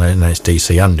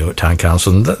NSDC and Newark Town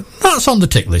Council, and that's on the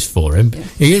tick list for him. Yeah.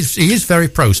 He is very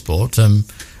pro sport, and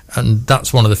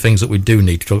that's one of the things that we do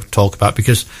need to talk about,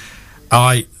 because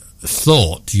I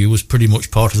thought you was pretty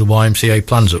much part of the YMCA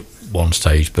plans at one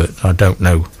stage, but I don't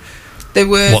know there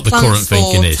were what the current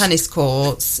thinking is. Tennis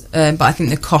courts, but I think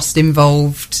the cost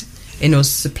involved in us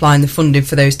supplying the funding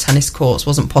for those tennis courts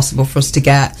wasn't possible for us to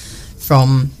get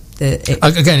from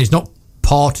again, it's not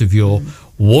part of your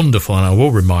wonderful, and I will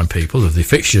remind people of the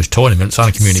fixtures, tournaments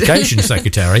and communications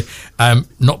secretary,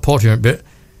 not part of it, but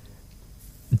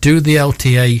do the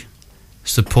LTA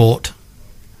support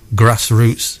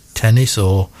grassroots tennis,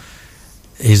 or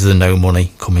is there no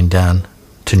money coming down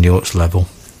to Newark's level?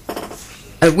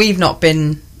 We've not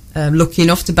been lucky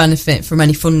enough to benefit from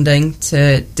any funding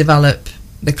to develop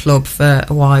the club for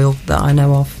a while that I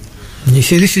know of. And you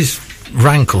see, this is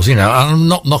rankles, you know. I'm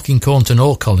not knocking Cornton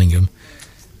or Collingham,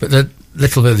 but the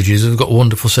little villages have got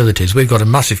wonderful facilities. We've got a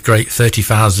massive, great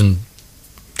 30,000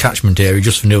 catchment area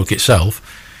just for Newark itself,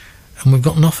 and we've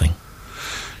got nothing.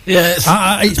 Yeah,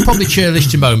 it's probably churlish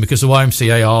to moan because the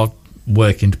YMCA are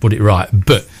working to put it right,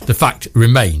 but the fact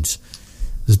remains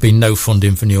there's been no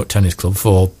funding for Newark Tennis Club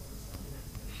for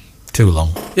too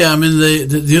long. Yeah, I mean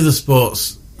the other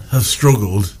sports have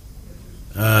struggled,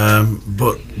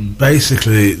 but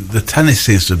basically the tennis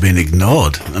seems to have been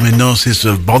ignored. I mean, no one seems to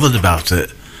have bothered about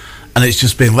it, and it's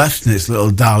just been left in its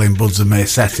little Darling Buds of May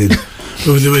setting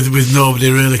with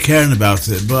nobody really caring about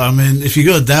it. But I mean, if you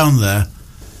go down there,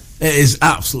 it is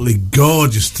absolutely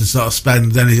gorgeous to sort of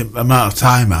spend any amount of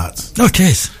time at. Oh, it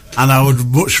is. And I would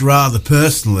much rather,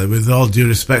 personally, with all due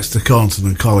respects to Cornton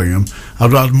and Collingham,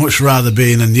 I'd much rather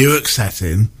be in a Newark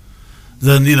setting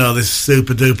than, you know, this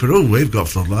super duper, we've got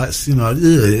floodlights, you know.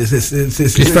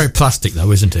 It's very plastic,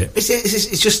 though, isn't it?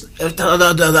 It's just, I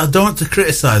don't want to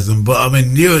criticise them, but I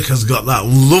mean, Newark has got that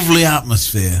lovely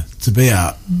atmosphere to be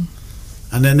at.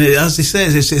 And then, as he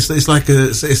says, it's like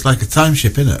a time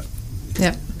ship, isn't it?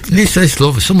 Yeah. It's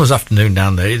lovely. Summer's afternoon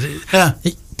down there. Yeah.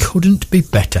 It couldn't be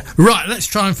better. Right, let's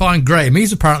try and find Graham.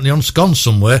 He's apparently on scone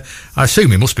somewhere. I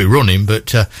assume he must be running,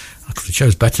 but I could have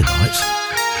chose better nights.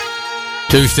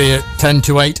 Tuesday at 10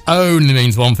 to 8 only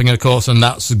means one thing, of course, and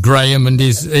that's Graham, and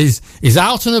he's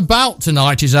out and about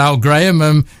tonight, is our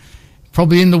Graham.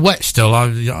 Probably in the wet still.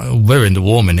 We're in the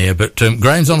warm in here, but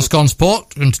Graham's on Scones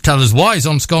Park, and to tell us why he's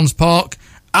on Scones Park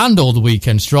and all the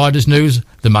weekend Striders news,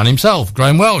 the man himself,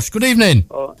 Graham Welsh. Good evening.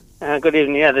 Good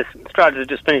evening. Yeah, the Striders have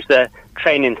just finished their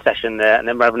training session there, and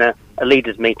then we're having a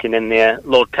leaders meeting in the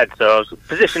Lord Ted, so I was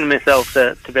positioning myself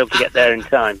to be able to get there in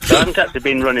time. So I haven't actually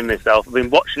been running myself. I've been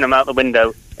watching them out the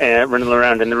window, running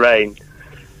around in the rain.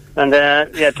 And,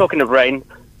 talking of rain,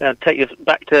 I'll take you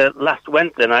back to last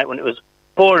Wednesday night when it was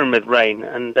pouring with rain,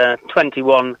 and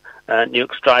 21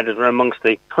 Newark Striders were amongst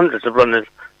the hundreds of runners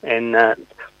in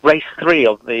Race 3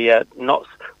 of the Notts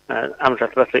Amateur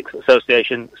Athletics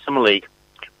Association Summer League,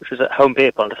 which was at Home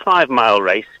Pierpont, a 5-mile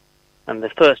race, and the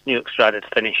first Newark Strider to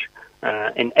finish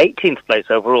in 18th place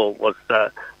overall was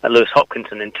Lewis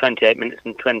Hopkinson in 28 minutes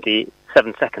and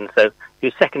 27 seconds, so he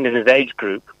was second in his age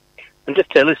group. And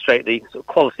just to illustrate the sort of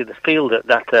quality of the field at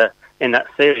that in that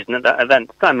series and at that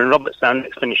event. Simon Roberts, our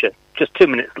next finisher, just 2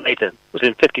 minutes later, was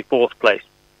in 54th place.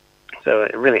 So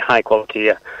a really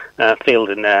high-quality field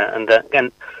in there. And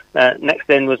again, next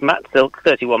in was Matt Silk,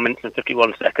 31 minutes and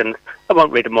 51 seconds. I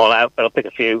won't read them all out, but I'll pick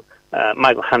a few.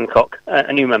 Michael Hancock,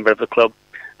 a new member of the club,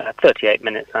 38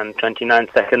 minutes and 29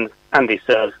 seconds. Andy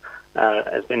Sears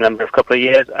has been a member of a couple of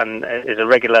years and is a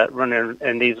regular runner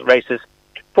in these races,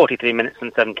 43 minutes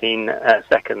and 17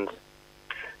 seconds.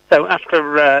 So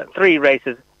after 3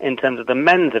 races in terms of the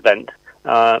men's event,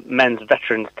 men's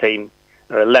veterans team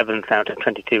are 11th out of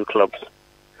 22 clubs.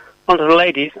 On to the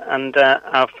ladies, and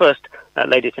our first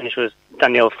lady finisher was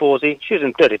Danielle Forsey. She was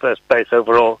in 31st place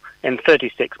overall in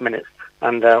 36 minutes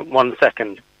and 1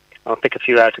 second. I'll pick a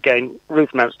few out again.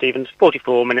 Ruth Mount Stevens,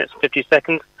 44 minutes 50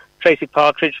 seconds. Tracy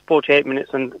Partridge, 48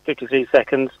 minutes and 53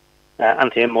 seconds.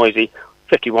 Anthea Moisey,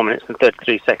 51 minutes and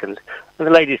 33 seconds. And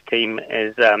the ladies' team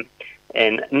is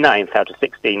in 9th out of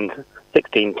 16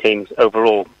 teams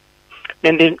overall.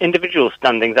 In the individual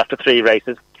standings after 3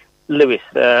 races, Lewis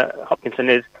Hopkinson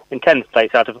is in 10th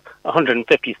place out of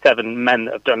 157 men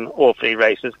that have done all 3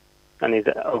 races, and he's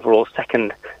overall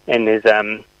second in his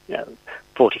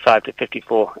 45 to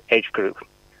 54 age group.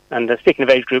 And speaking of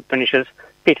age group finishers,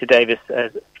 Peter Davis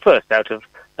is first out of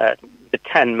the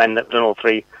 10 men that have done all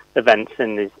 3 events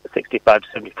in his 65 to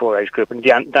 74 age group, and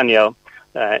Danielle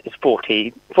is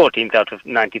 14th out of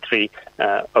 93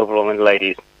 overall in the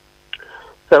ladies.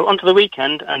 So on to the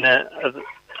weekend, and as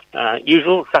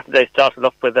usual, Saturday started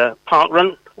off with a park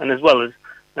run, and as well as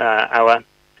our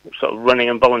sort of running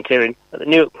and volunteering at the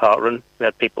Newark Park Run, we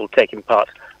had people taking part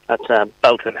at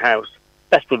Belton House,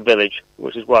 Bestwood Village,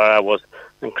 which is where I was,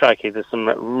 and crikey, there's some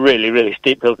really, really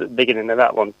steep hills at the beginning of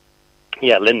that one.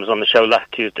 Yeah, Lynn was on the show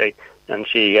last Tuesday, and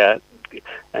she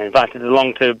invited us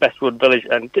along to Bestwood Village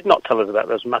and did not tell us about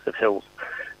those massive hills.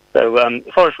 So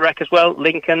Forest Rec as well,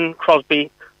 Lincoln,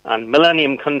 Crosby, and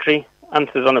Millennium Country.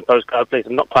 Answers on a postcard, please.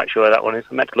 I'm not quite sure where that one is.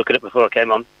 I meant to look at it before I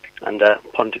came on. And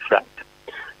Pontefract.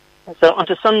 So on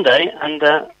to Sunday, and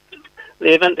the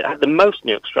event that had the most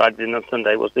Newark Strides in on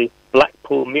Sunday was the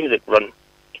Blackpool Music Run.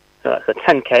 So that's a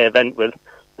 10k event with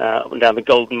up and down the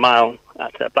Golden Mile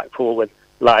at Blackpool with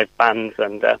live bands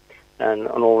and an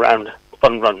all-round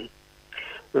fun run.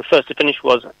 The first to finish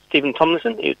was Stephen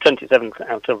Tomlinson. He was 27th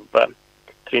out of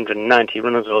 390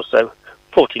 runners or so,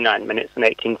 49 minutes and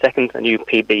 18 seconds, a new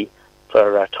PB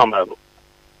for Tomo.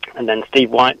 And then Steve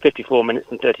White, 54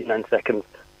 minutes and 39 seconds,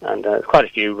 and quite a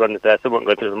few runners there, so I won't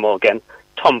go through them all again.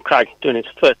 Tom Cragg doing his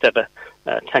first ever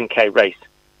 10k race,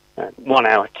 1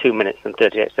 hour, 2 minutes and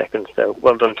 38 seconds, so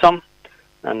well done, Tom.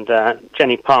 And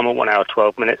Jenny Palmer, 1 hour,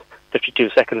 12 minutes, 52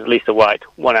 seconds. Lisa White,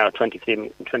 1 hour, 23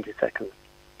 minutes and 20 seconds.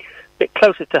 A bit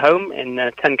closer to home in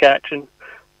 10k action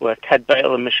were Ted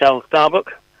Bale and Michelle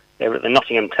Starbuck. They were at the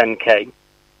Nottingham 10k,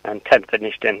 and Ted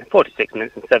finished in 46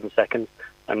 minutes and 7 seconds,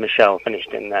 and Michelle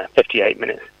finished in 58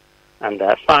 minutes and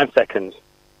 5 seconds.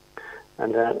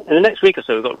 And in the next week or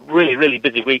so, we've got a really, really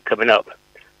busy week coming up.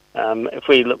 If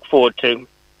we look forward to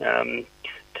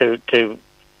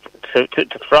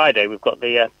Friday, we've got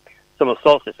the summer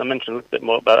solstice. I mentioned a little bit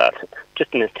more about that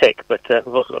just in a tick, but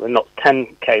we've also got the Notts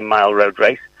 10k mile road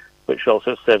race, which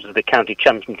also serves as the county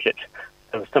championship.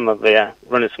 So some of the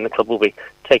runners from the club will be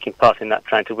taking part in that,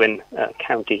 trying to win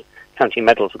county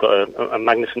medals. We've got a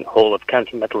magnificent haul of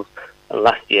county medals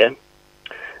last year.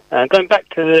 Going back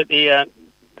to the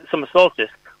summer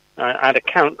solstice, I had a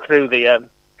count through the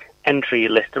entry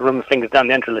list, to run my fingers down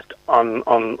the entry list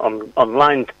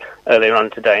online earlier on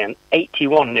today, and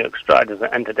 81 Newark Striders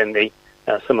that entered in the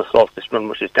summer solstice run,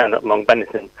 which is down at Long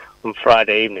Benison on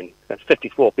Friday evening. That's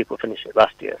 54 people finished it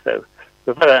last year, so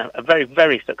we've had a very,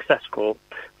 very successful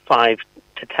 5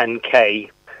 to 10k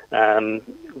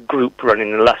group run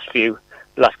in the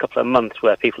last couple of months,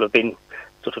 where people have been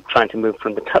sort of trying to move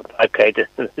from the top 5k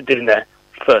distance to doing their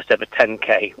first ever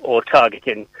 10k, or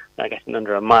targeting getting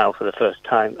under a mile for the first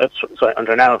time,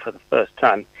 under an hour for the first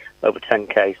time over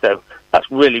 10k. So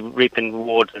that's really reaping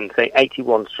rewards, and say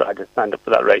 81 striders signed up for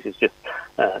that race is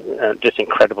just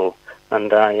incredible,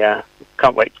 and I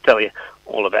can't wait to tell you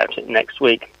all about it next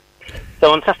week.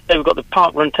 So on Saturday we've got the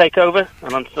Park Run Takeover,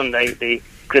 and on Sunday the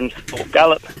Grim Sport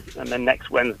Gallop, and then next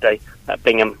Wednesday at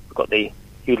Bingham we've got the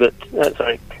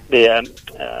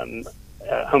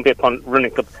Home Pond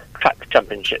Running Club Track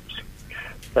Championships.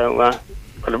 So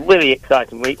got a really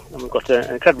exciting week, and we've got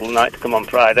an incredible night to come on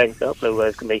Friday, so hopefully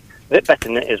it's going to be a bit better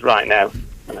than it is right now,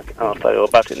 and I'll tell you all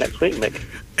about it next week, Mick.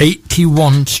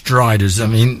 81 striders, I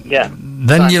mean, yeah.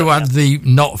 Then you had the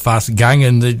Not Fast gang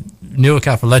and the Newark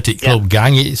Athletic Club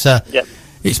gang.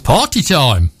 It's party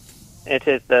time. It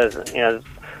is. There's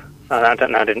I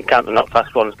don't know, I didn't count the not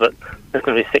fast ones, but there's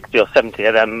going to be 60 or 70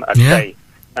 of them a day.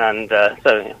 And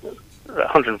so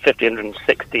 150,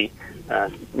 160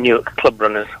 Newark club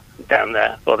runners down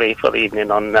there for the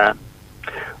evening on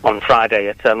Friday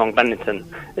at Long Bennington.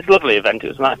 It's a lovely event. It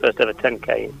was my first ever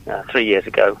 10K 3 years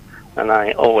ago, and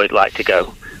I always like to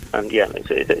go. And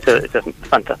it's a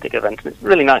fantastic event. And it's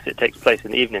really nice it takes place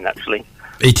in the evening, actually.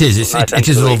 It is. It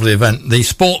is a lovely event. The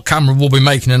sport camera will be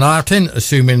making an outing,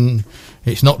 assuming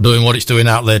it's not doing what it's doing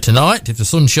out there tonight. If the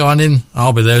sun's shining,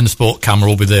 I'll be there, and the sport camera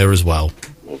will be there as well.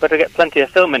 You better get plenty of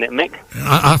film in it, Mick.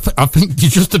 I think you're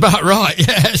just about right.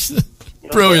 Yes,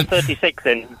 brilliant. 36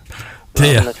 in.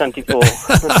 Dear. The 24.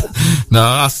 No,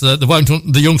 that's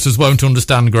the youngsters won't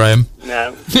understand, Graham.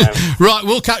 No. Right,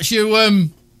 we'll catch you.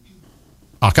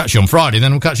 I'll catch you on Friday,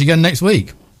 then we'll catch you again next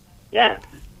week. Yeah.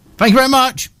 Thank you very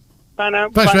much. Bye now.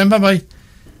 Thanks, Graham. Bye-bye.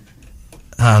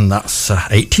 And that's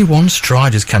 81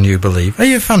 striders, can you believe? Are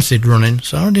you fancied running,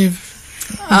 Sarah?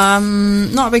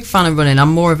 Not a big fan of running.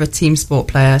 I'm more of a team sport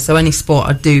player, so any sport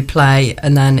I do play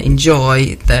and then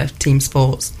enjoy the team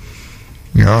sports.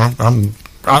 Yeah,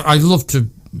 I love to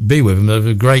be with them. There's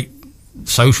a great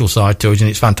social side to it, and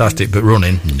it's fantastic. But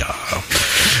running,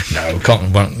 no,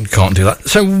 can't do that.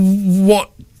 So,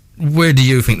 where do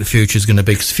you think the future is going to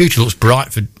be? Because the future looks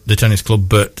bright for the tennis club,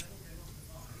 but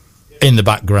in the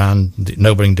background,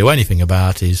 nobody can do anything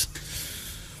about is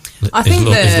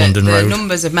London Road. The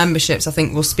numbers of memberships, I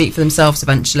think, will speak for themselves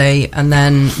eventually, and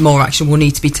then more action will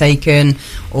need to be taken,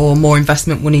 or more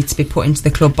investment will need to be put into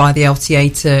the club by the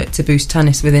LTA to boost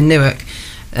tennis within Newark.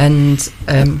 And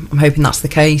I'm hoping that's the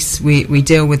case. We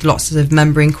deal with lots of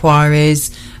member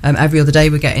inquiries. Every other day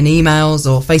we're getting emails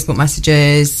or Facebook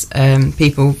messages.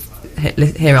 People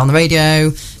hear it on the radio,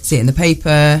 see it in the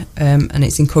paper, and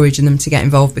it's encouraging them to get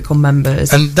involved, become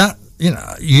members. And that,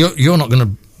 you're not going to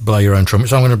blow your own trumpet,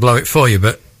 so I'm going to blow it for you.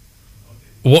 But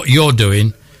what you're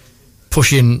doing,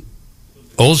 pushing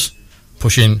us,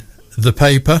 pushing the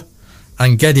paper,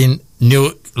 and getting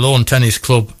Newark Lawn Tennis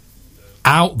Club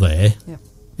out there,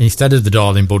 instead of the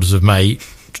Darling Budders of May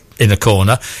in a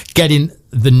corner, getting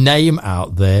the name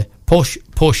out there, push,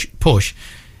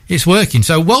 it's working.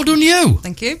 So well done you.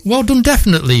 Thank you. Well done,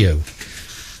 definitely you.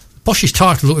 Poshest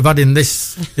title that we've had in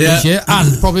this year,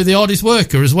 and probably the hardest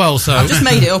worker as well. So I've just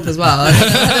made it up as well. I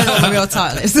don't know what the real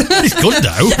title is. It's good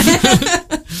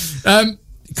though.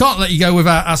 Can't let you go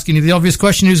without asking you the obvious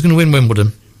question: who's going to win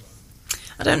Wimbledon?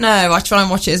 I don't know. I try and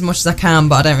watch it as much as I can,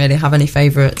 but I don't really have any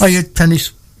favourites. Are you a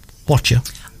tennis watcher?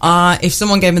 If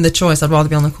someone gave me the choice, I'd rather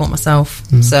be on the court myself.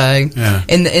 So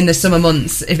in the summer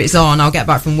months, if it's on, I'll get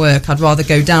back from work. I'd rather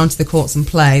go down to the courts and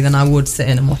play than I would sit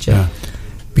in and watch it.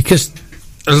 Because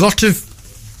a lot of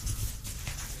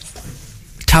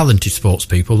talented sports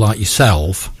people like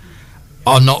yourself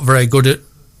are not very good at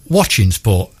watching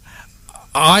sport.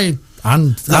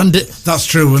 That's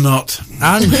true, we're not.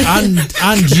 And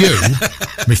you,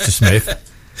 Mr. Smith,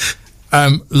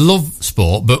 love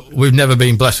sport, but we've never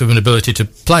been blessed with an ability to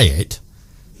play it.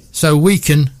 So we're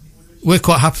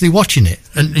quite happily watching it.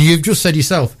 And you've just said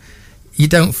yourself, you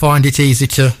don't find it easy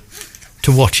to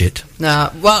watch it.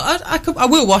 No, well, I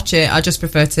will watch it. I just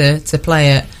prefer to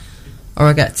play it, or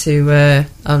I get to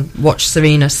watch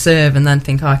Serena serve and then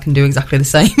think I can do exactly the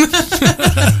same.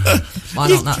 Why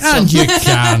not that?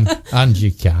 And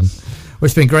you can. Well,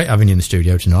 it's been great having you in the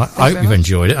studio tonight. I hope you've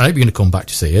enjoyed it. I hope you're going to come back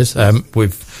to see us.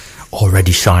 We've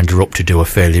already signed her up to do a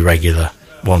fairly regular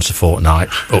once a fortnight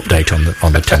update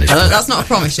on the tennis. That's not a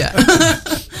promise yet.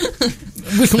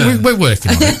 We're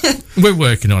working on it. We're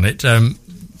working on it.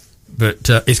 But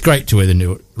it's great to hear the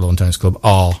Newark Lawn Tennis Club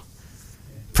are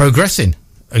progressing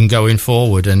and going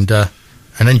forward and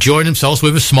enjoying themselves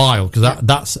with a smile, because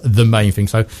that's the main thing.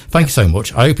 So thank you so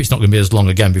much. I hope it's not going to be as long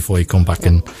again before you come back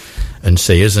and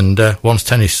see us. And once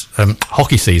tennis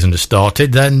hockey season has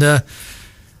started, then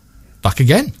back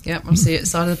again. Yeah, I'll see you at the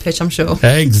side of the pitch, I'm sure.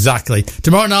 Exactly.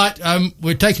 Tomorrow night,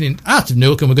 we're taking it out of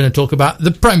Newark and we're going to talk about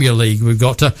the Premier League. We've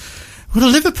got a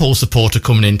Liverpool supporter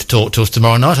coming in to talk to us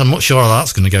tomorrow night. I'm not sure how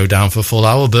that's going to go down for a full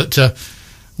hour, but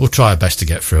we'll try our best to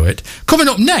get through it. Coming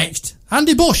up next,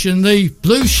 Andy Bush and the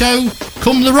Blues Show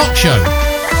Come the Rock Show.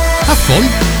 Have fun.